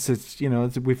 months, it's,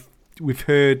 we've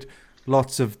heard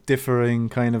lots of differing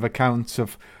kind of accounts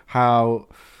of how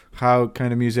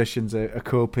kind of musicians are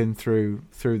coping through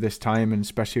this time, and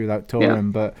especially without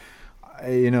touring. But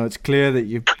it's clear that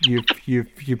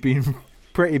you've been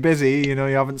pretty busy. You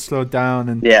haven't slowed down,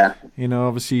 and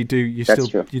obviously you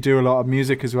do a lot of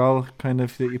music as well, kind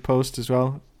of, that you post as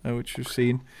well, which we've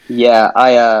seen.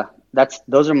 Yeah,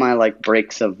 those are my like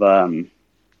breaks of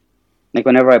like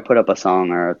whenever I put up a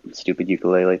song or a stupid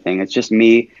ukulele thing, it's just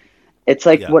me. It's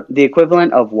like what the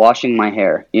equivalent of washing my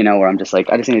hair, where I'm just like,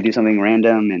 I just need to do something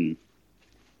random and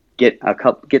get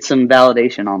some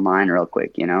validation online real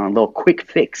quick, a little quick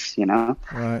fix,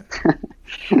 Right.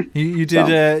 you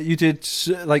did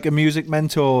like a music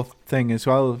mentor thing as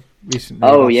well recently.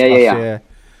 Oh, yeah.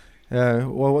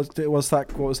 What was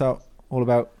that all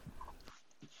about?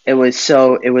 It was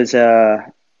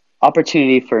a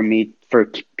opportunity for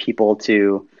people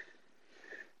to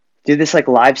do this like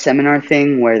live seminar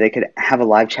thing where they could have a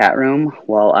live chat room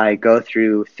while I go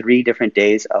through 3 different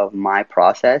days of my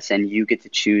process, and you get to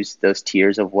choose those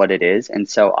tiers of what it is. And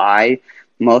so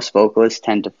most vocalists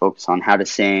tend to focus on how to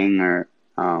sing or,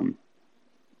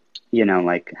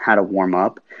 like how to warm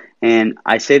up. And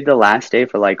I saved the last day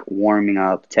for like warming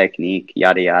up, technique,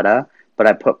 yada, yada. But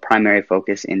I put primary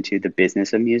focus into the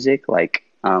business of music, like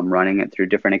running it through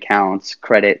different accounts,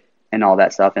 credit and all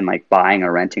that stuff, and like buying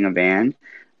or renting a van.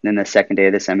 Then the second day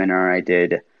of the seminar, I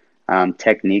did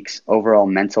techniques, overall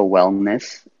mental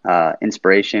wellness,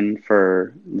 inspiration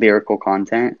for lyrical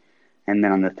content. And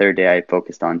then on the third day, I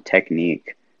focused on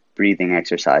technique, breathing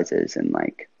exercises, and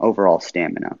like overall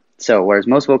stamina. So whereas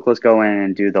most vocalists go in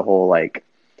and do the whole like,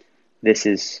 this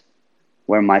is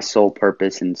where my sole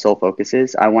purpose and sole focus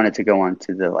is, I wanted to go on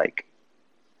to the like,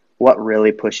 what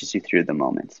really pushes you through the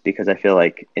moments, because I feel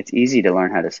like it's easy to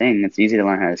learn how to sing, it's easy to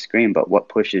learn how to scream, but what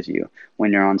pushes you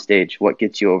when you're on stage? What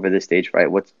gets you over the stage fright?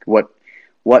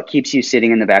 What keeps you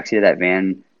sitting in the backseat of that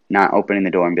van, not opening the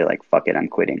door and be like, fuck it, I'm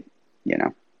quitting?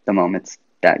 The moments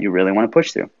that you really want to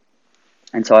push through.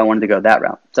 And so I wanted to go that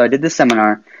route. So I did this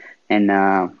seminar and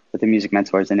with the music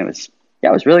mentors, and it was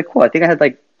really cool. I think I had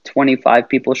like 25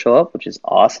 people show up, which is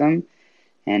awesome.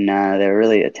 And they were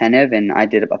really attentive, and I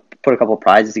put a couple of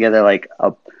prizes together. Like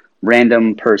a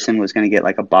random person was going to get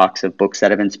like a box of books that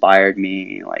have inspired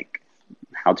me, like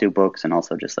how-to books, and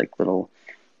also just like little,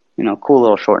 cool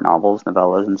little short novels,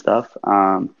 novellas and stuff.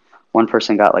 One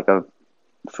person got like a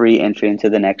free entry into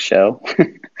the next show,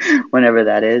 whenever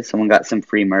that is. Someone got some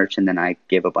free merch, and then I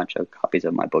gave a bunch of copies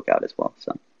of my book out as well.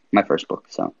 So my first book.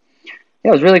 So yeah,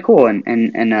 it was really cool. And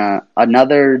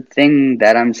another thing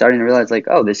that I'm starting to realize, like,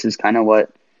 oh, this is kind of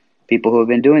what people who have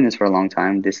been doing this for a long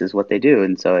time, this is what they do.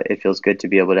 And so it feels good to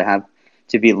be able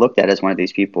to be looked at as one of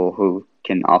these people who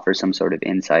can offer some sort of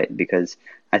insight, because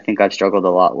I think I've struggled a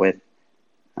lot with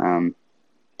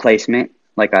placement.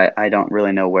 Like, I don't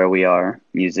really know where we are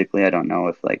musically. I don't know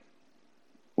if, like,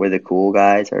 we're the cool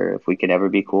guys or if we could ever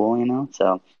be cool,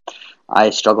 So I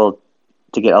struggled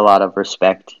to get a lot of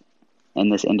respect in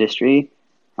this industry.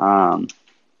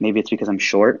 Maybe it's because I'm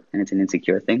short and it's an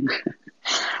insecure thing.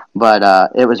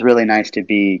 But it was really nice to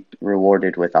be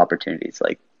rewarded with opportunities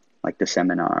like the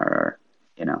seminar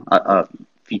or, a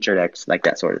featured X, like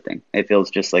that sort of thing. It feels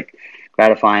just like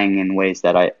gratifying in ways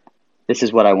that this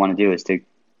is what I want to do, is to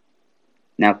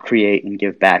now create and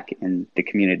give back in the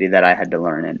community that I had to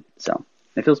learn in. So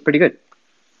it feels pretty good.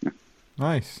 Yeah.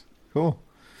 Nice. Cool.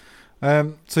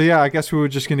 So yeah, I guess we were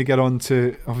just going to get on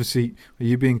to, obviously,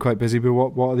 you being quite busy, but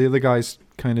what are the other guys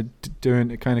kind of doing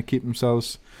to kind of keep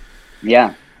themselves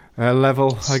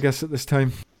level, I guess, at this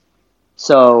time?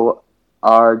 So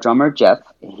our drummer, Jeff,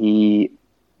 he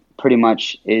pretty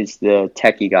much is the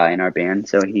techie guy in our band.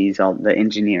 So he's all the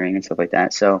engineering and stuff like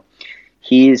that. So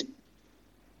he's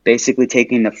basically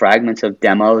taking the fragments of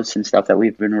demos and stuff that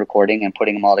we've been recording and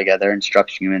putting them all together and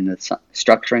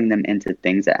structuring them into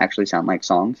things that actually sound like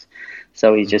songs.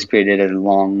 So he's just created a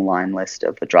long line list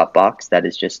of a Dropbox that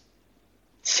is just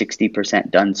 60%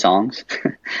 done songs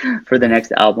for the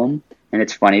next album. And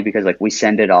it's funny because like we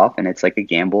send it off and it's like a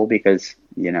gamble, because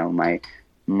my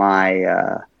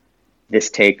this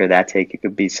take or that take, it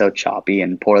could be so choppy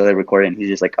and poorly recorded, and he's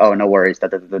just like, oh, no worries, da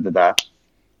da da da da,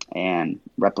 and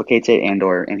replicates it and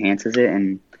or enhances it.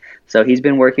 And so he's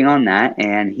been working on that,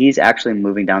 and he's actually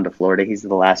moving down to Florida. He's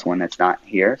the last one that's not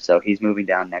here, so he's moving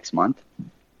down next month.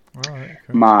 All right,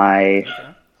 okay.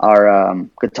 Our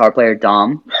guitar player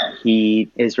Dom, he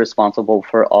is responsible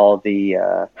for all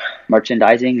the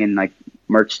merchandising and like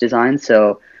merch design.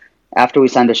 So after we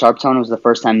signed to Sharptone, it was the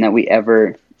first time that we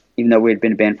ever, even though we had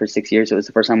been a band for 6 years, it was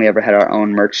the first time we ever had our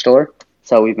own merch store.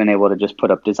 So we've been able to just put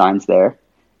up designs there.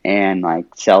 and like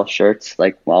sell shirts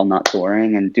like while not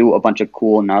touring and do a bunch of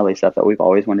cool gnarly stuff that we've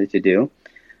always wanted to do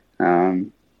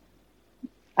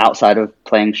outside of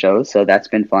playing shows. So that's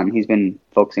been fun. He's been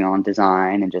focusing on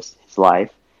design and just his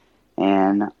life.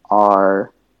 And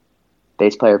our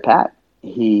bass player Pat,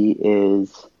 they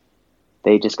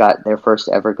just got their first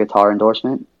ever guitar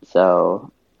endorsement,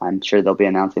 so I'm sure they'll be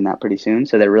announcing that pretty soon.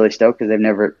 So they're really stoked because they've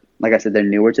never, like I said, they're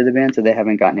newer to the band, so they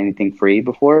haven't gotten anything free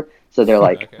before. So they're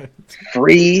like,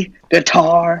 free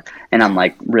guitar, and I'm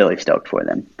like really stoked for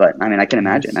them. But I mean, I can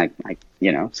imagine,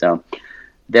 so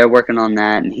they're working on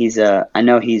that, and I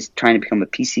know he's trying to become a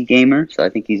PC gamer, so I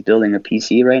think he's building a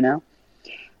PC right now.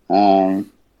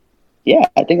 Yeah,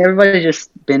 I think everybody's just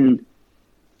been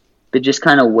just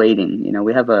kind of waiting. You know,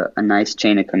 we have a nice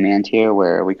chain of command here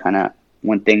where we kind of,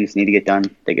 when things need to get done,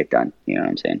 they get done. You know what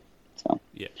I'm saying? So,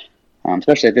 yeah.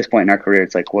 Especially at this point in our career,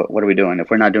 it's like, what are we doing? If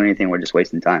we're not doing anything, we're just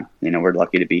wasting time. You know, we're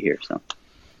lucky to be here. So,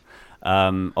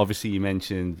 obviously, you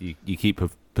mentioned you keep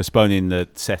postponing the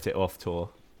Set It Off tour.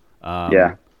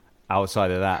 Yeah.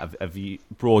 Outside of that, have you,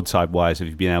 Broadside wise, have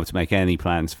you been able to make any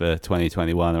plans for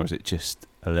 2021, or is it just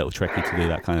a little tricky to do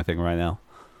that kind of thing right now?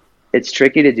 It's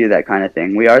tricky to do that kind of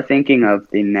thing. We are thinking of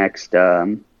the next.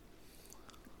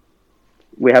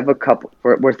 We have a couple.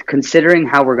 We're considering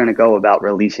how we're going to go about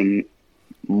releasing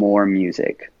more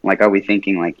music. Like, are we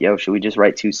thinking like, yo, should we just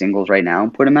write 2 singles right now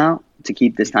and put them out to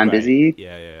keep this time busy?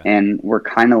 Yeah. And we're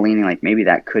kind of leaning like maybe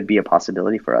that could be a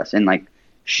possibility for us, and like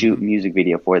shoot music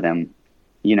video for them.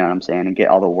 You know what I'm saying? And get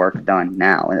all the work done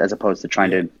now, as opposed to trying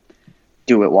to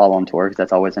do it while on tour, because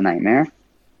that's always a nightmare.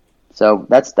 So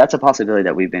that's a possibility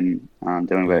that we've been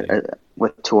doing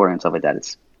with tour and stuff like that.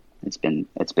 It's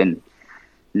been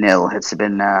nil. It's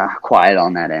been quiet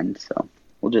on that end. So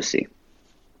we'll just see.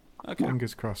 Okay.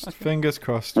 Fingers crossed. Okay. Fingers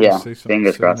crossed. Yeah,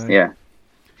 fingers crossed. Yeah,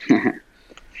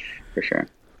 for sure.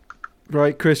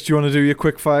 Right, Chris, do you want to do your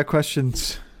quick fire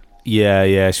questions?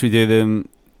 Yeah. Should we do them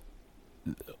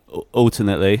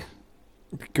alternately?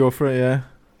 Go for it. Yeah.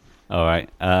 All right.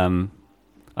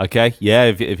 Okay, yeah,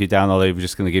 if you're down, Ollie, we're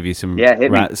just going to give you some... Yeah,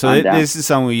 hit me. So this is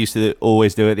something we used to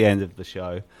always do at the end of the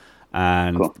show,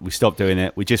 and we stopped doing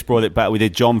it. We just brought it back. We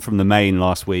did John from the Main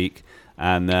last week,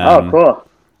 and cool.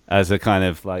 As a kind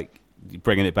of like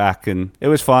bringing it back, and it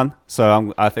was fun.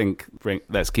 So I think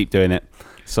let's keep doing it.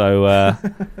 So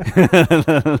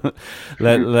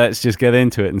let's just get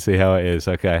into it and see how it is.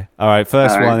 Okay. All right,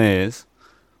 first one is...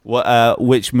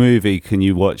 which movie can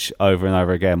you watch over and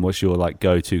over again? What's your like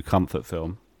go-to comfort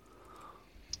film?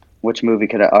 Which movie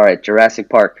could I? All right, Jurassic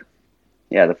Park.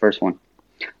 Yeah, the first one.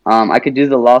 I could do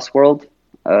The Lost World,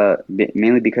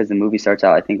 mainly because the movie starts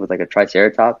out, I think, with like a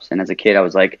Triceratops, and as a kid, I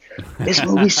was like, "This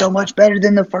movie's so much better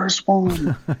than the first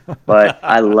one." But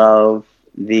I love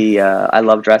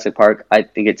Jurassic Park. I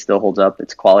think it still holds up.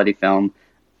 It's a quality film.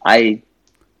 I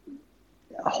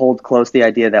hold close the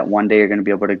idea that one day you're going to be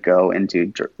able to go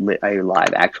into a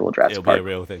live actual Jurassic Park. It'll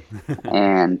be a real thing.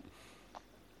 And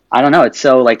I don't know, it's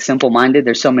so like simple-minded.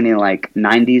 There's so many like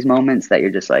 90s moments that you're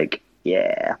just like,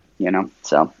 yeah, you know.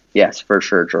 So yes, for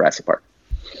sure, Jurassic Park.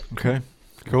 Okay,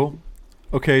 cool.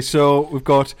 Okay, so we've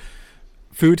got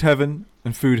food heaven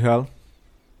and food hell.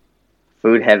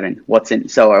 Food heaven.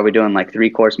 So are we doing like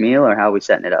 3-course meal, or how are we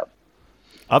setting it up?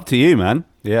 Up to you, man.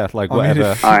 Yeah, like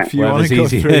whatever. If you want to go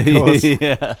 3-course.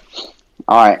 Yeah.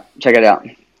 All right, check it out.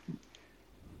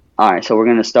 All right, so we're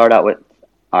going to start out with...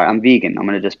 All right, I'm vegan. I'm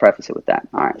going to just preface it with that.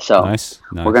 All right, so nice.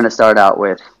 We're going to start out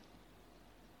with...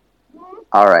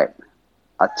 All right,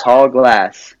 a tall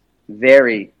glass,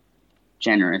 very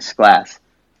generous glass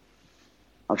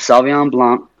of Sauvignon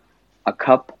Blanc, a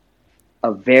cup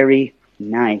of very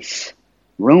nice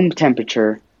room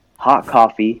temperature hot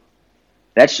coffee,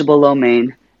 vegetable lo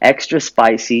mein, extra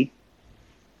spicy.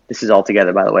 This is all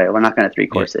together, by the way. We're not going to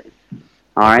 3-course it.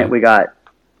 All right, we got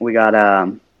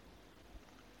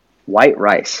white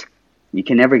rice. You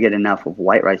can never get enough of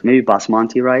white rice. Maybe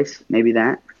basmati rice, maybe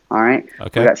that. All right.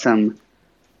 Okay. We got some.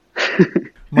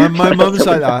 my mum's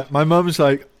like that. My mum's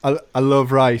like, I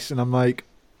love rice, and I'm like,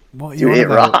 what? Dude, it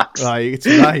rocks. Like, it's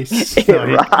rice. It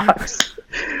rocks.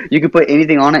 You can put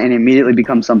anything on it and immediately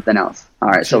become something else. All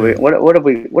right. So what have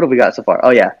we got so far? Oh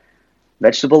yeah,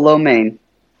 vegetable lo mein,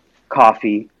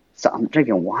 coffee. So I'm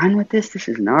drinking wine with this. This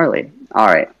is gnarly. All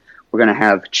right. We're gonna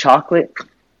have chocolate.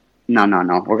 No.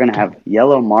 We're going to have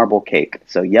yellow marble cake.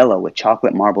 So yellow with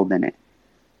chocolate marbled in it.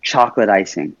 Chocolate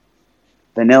icing.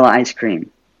 Vanilla ice cream.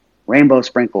 Rainbow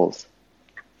sprinkles.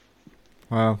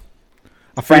 Wow.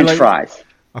 French fries.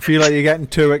 I feel like you're getting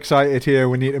too excited here.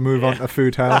 We need to move on to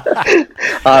food hell. All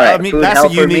right. I mean, that's a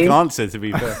unique answer, to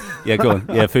be fair. Yeah, go on.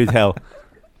 Yeah, food hell.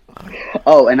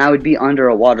 Oh, and I would be under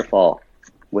a waterfall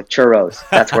with churros.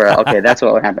 That's where, okay, that's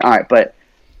what would happen. All right, but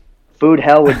food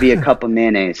hell would be a cup of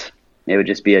mayonnaise. It would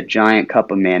just be a giant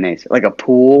cup of mayonnaise, like a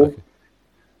pool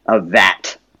of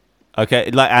that.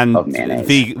 Okay, like, and of mayonnaise.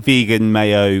 vegan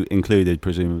mayo included,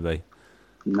 presumably.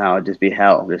 No, it'd just be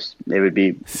hell. It would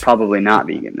be probably not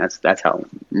vegan. That's how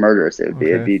murderous it would be.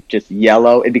 Okay. It'd be just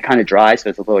yellow. It'd be kind of dry, so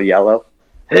it's a little yellow.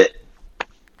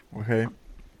 Okay.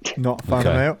 Not a fan Okay.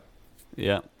 of mayo.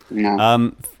 Yeah.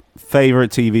 No.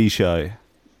 Favorite TV show?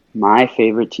 My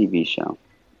favorite TV show.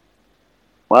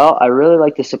 Well, I really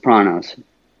like The Sopranos.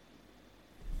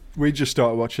 We just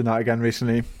started watching that again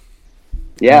recently.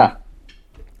 Yeah.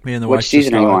 Me and the Which wife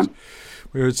season just are you started. on?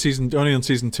 We were only on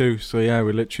season 2, so yeah,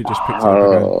 we literally just picked it up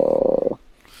again. Oh,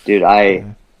 dude, I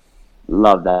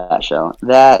love that show.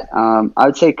 That I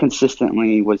would say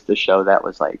consistently was the show that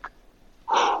was like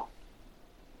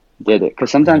did it, because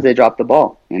sometimes they drop the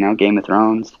ball. You know, Game of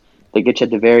Thrones, they get you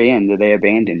at the very end, they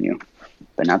abandon you,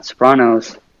 but not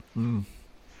Sopranos.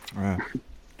 Yeah.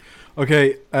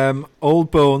 Okay,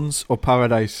 Old Bones or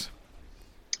Paradise?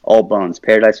 Old Bones.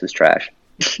 Paradise was trash.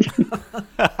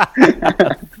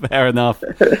 Fair enough.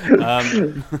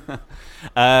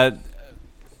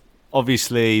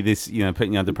 Obviously, this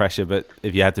putting you under pressure. But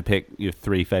if you had to pick your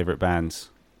 3 favorite bands,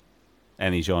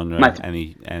 any genre,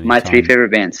 any my time. 3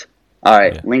 favorite bands. All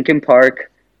right, Yeah. Linkin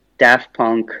Park, Daft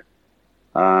Punk,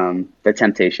 The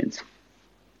Temptations.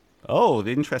 Oh,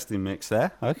 the interesting mix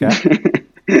there. Okay.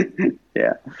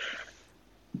 Yeah.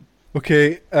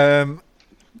 Okay,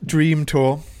 Dream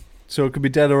Tour. So it could be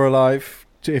dead or alive.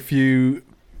 If you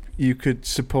could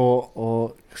support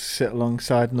or sit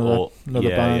alongside another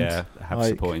band. Yeah, have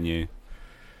supporting you.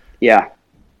 Yeah.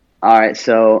 All right.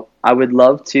 So I would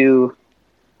love to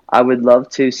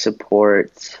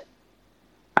support.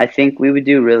 I think we would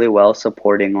do really well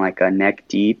supporting like a Neck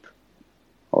Deep,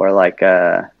 or like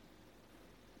a.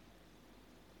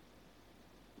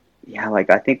 Yeah, like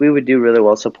I think we would do really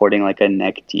well supporting like a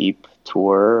Neck Deep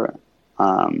tour,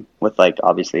 with like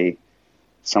obviously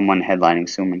someone headlining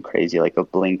someone crazy, like a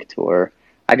Blink tour.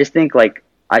 I just think like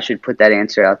I should put that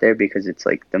answer out there because it's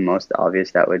like the most obvious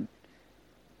that would,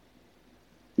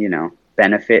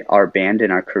 benefit our band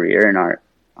and our career and our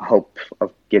hope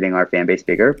of getting our fan base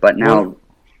bigger. But now,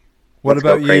 what let's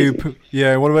go about you? crazy.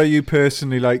 Yeah, what about you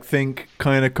personally? Like, think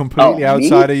kind of completely me?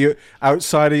 outside of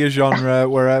your genre,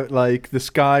 where like the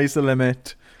sky's the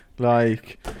limit.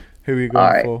 Like, who are you going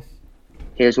All right. for?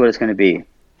 Here's what it's going to be.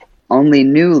 Only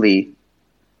newly,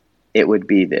 it would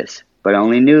be this. But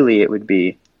only newly, it would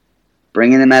be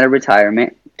bringing them out of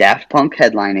retirement, Daft Punk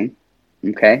headlining,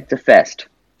 okay? It's a fest.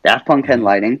 Daft Punk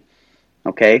headlining,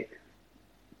 okay?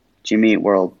 Jimmy Eat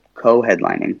World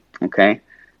co-headlining, okay?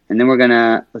 And then we're going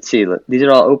to, let's see, these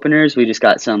are all openers. We just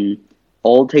got some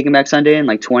old Taking Back Sunday in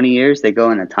like 20 years. They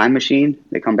go in a time machine.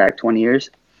 They come back 20 years.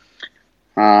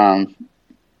 I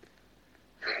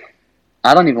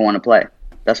don't even want to play.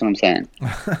 That's what I'm saying.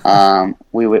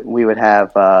 We would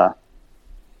have,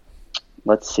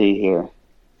 let's see here.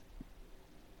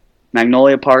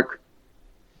 Magnolia Park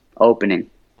opening.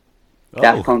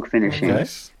 Daft Punk finishing. Okay.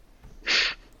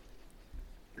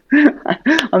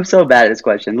 I'm so bad at this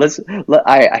question. Here's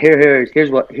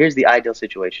the ideal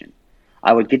situation.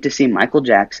 I would get to see Michael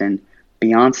Jackson,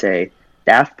 Beyonce,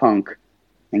 Daft Punk,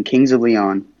 and Kings of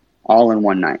Leon all in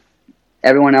one night.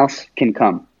 Everyone else can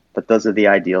come, but those are the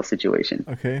ideal situation.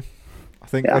 Okay. I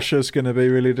think Usher's going to be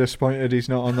really disappointed he's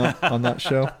not on that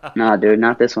show. Nah, dude,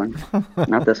 not this one.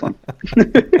 Not this one.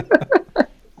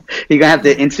 You're going to have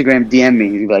to Instagram DM me.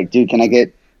 You'll be like, dude, can I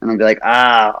get... And I'll be like,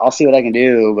 I'll see what I can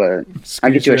do, but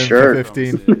I'll get you a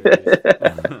Squeeze in for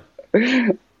shirt.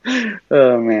 15.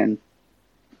 Oh, man.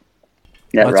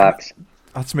 That rocks.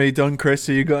 That's me done, Chris.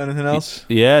 Have you got anything else?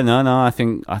 Yeah, no. I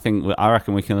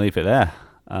reckon we can leave it there.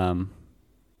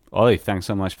 Ollie, thanks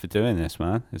so much for doing this,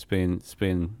 man. It's been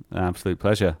an absolute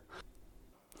pleasure.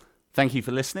 Thank you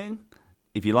for listening.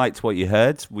 If you liked what you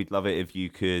heard, we'd love it if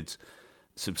you could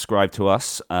subscribe to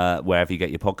us wherever you get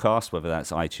your podcast, whether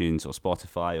that's iTunes or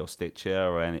Spotify or Stitcher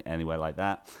or anywhere like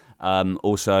that.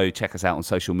 Also, check us out on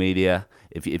social media.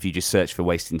 If you just search for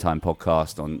Wasting Time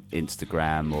Podcast on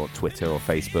Instagram or Twitter or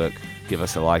Facebook, give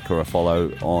us a like or a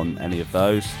follow on any of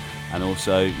those. And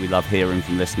also, we love hearing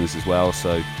from listeners as well,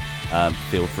 so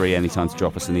feel free anytime to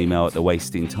drop us an email at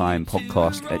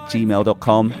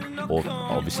thewastingtimepodcast@gmail.com, or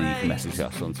obviously you can message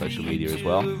us on social media as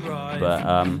well. But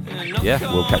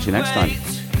we'll catch you next time.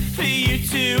 For you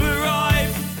to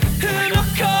arrive, and I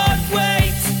can't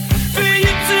wait for you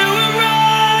to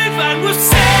arrive, and we'll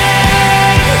say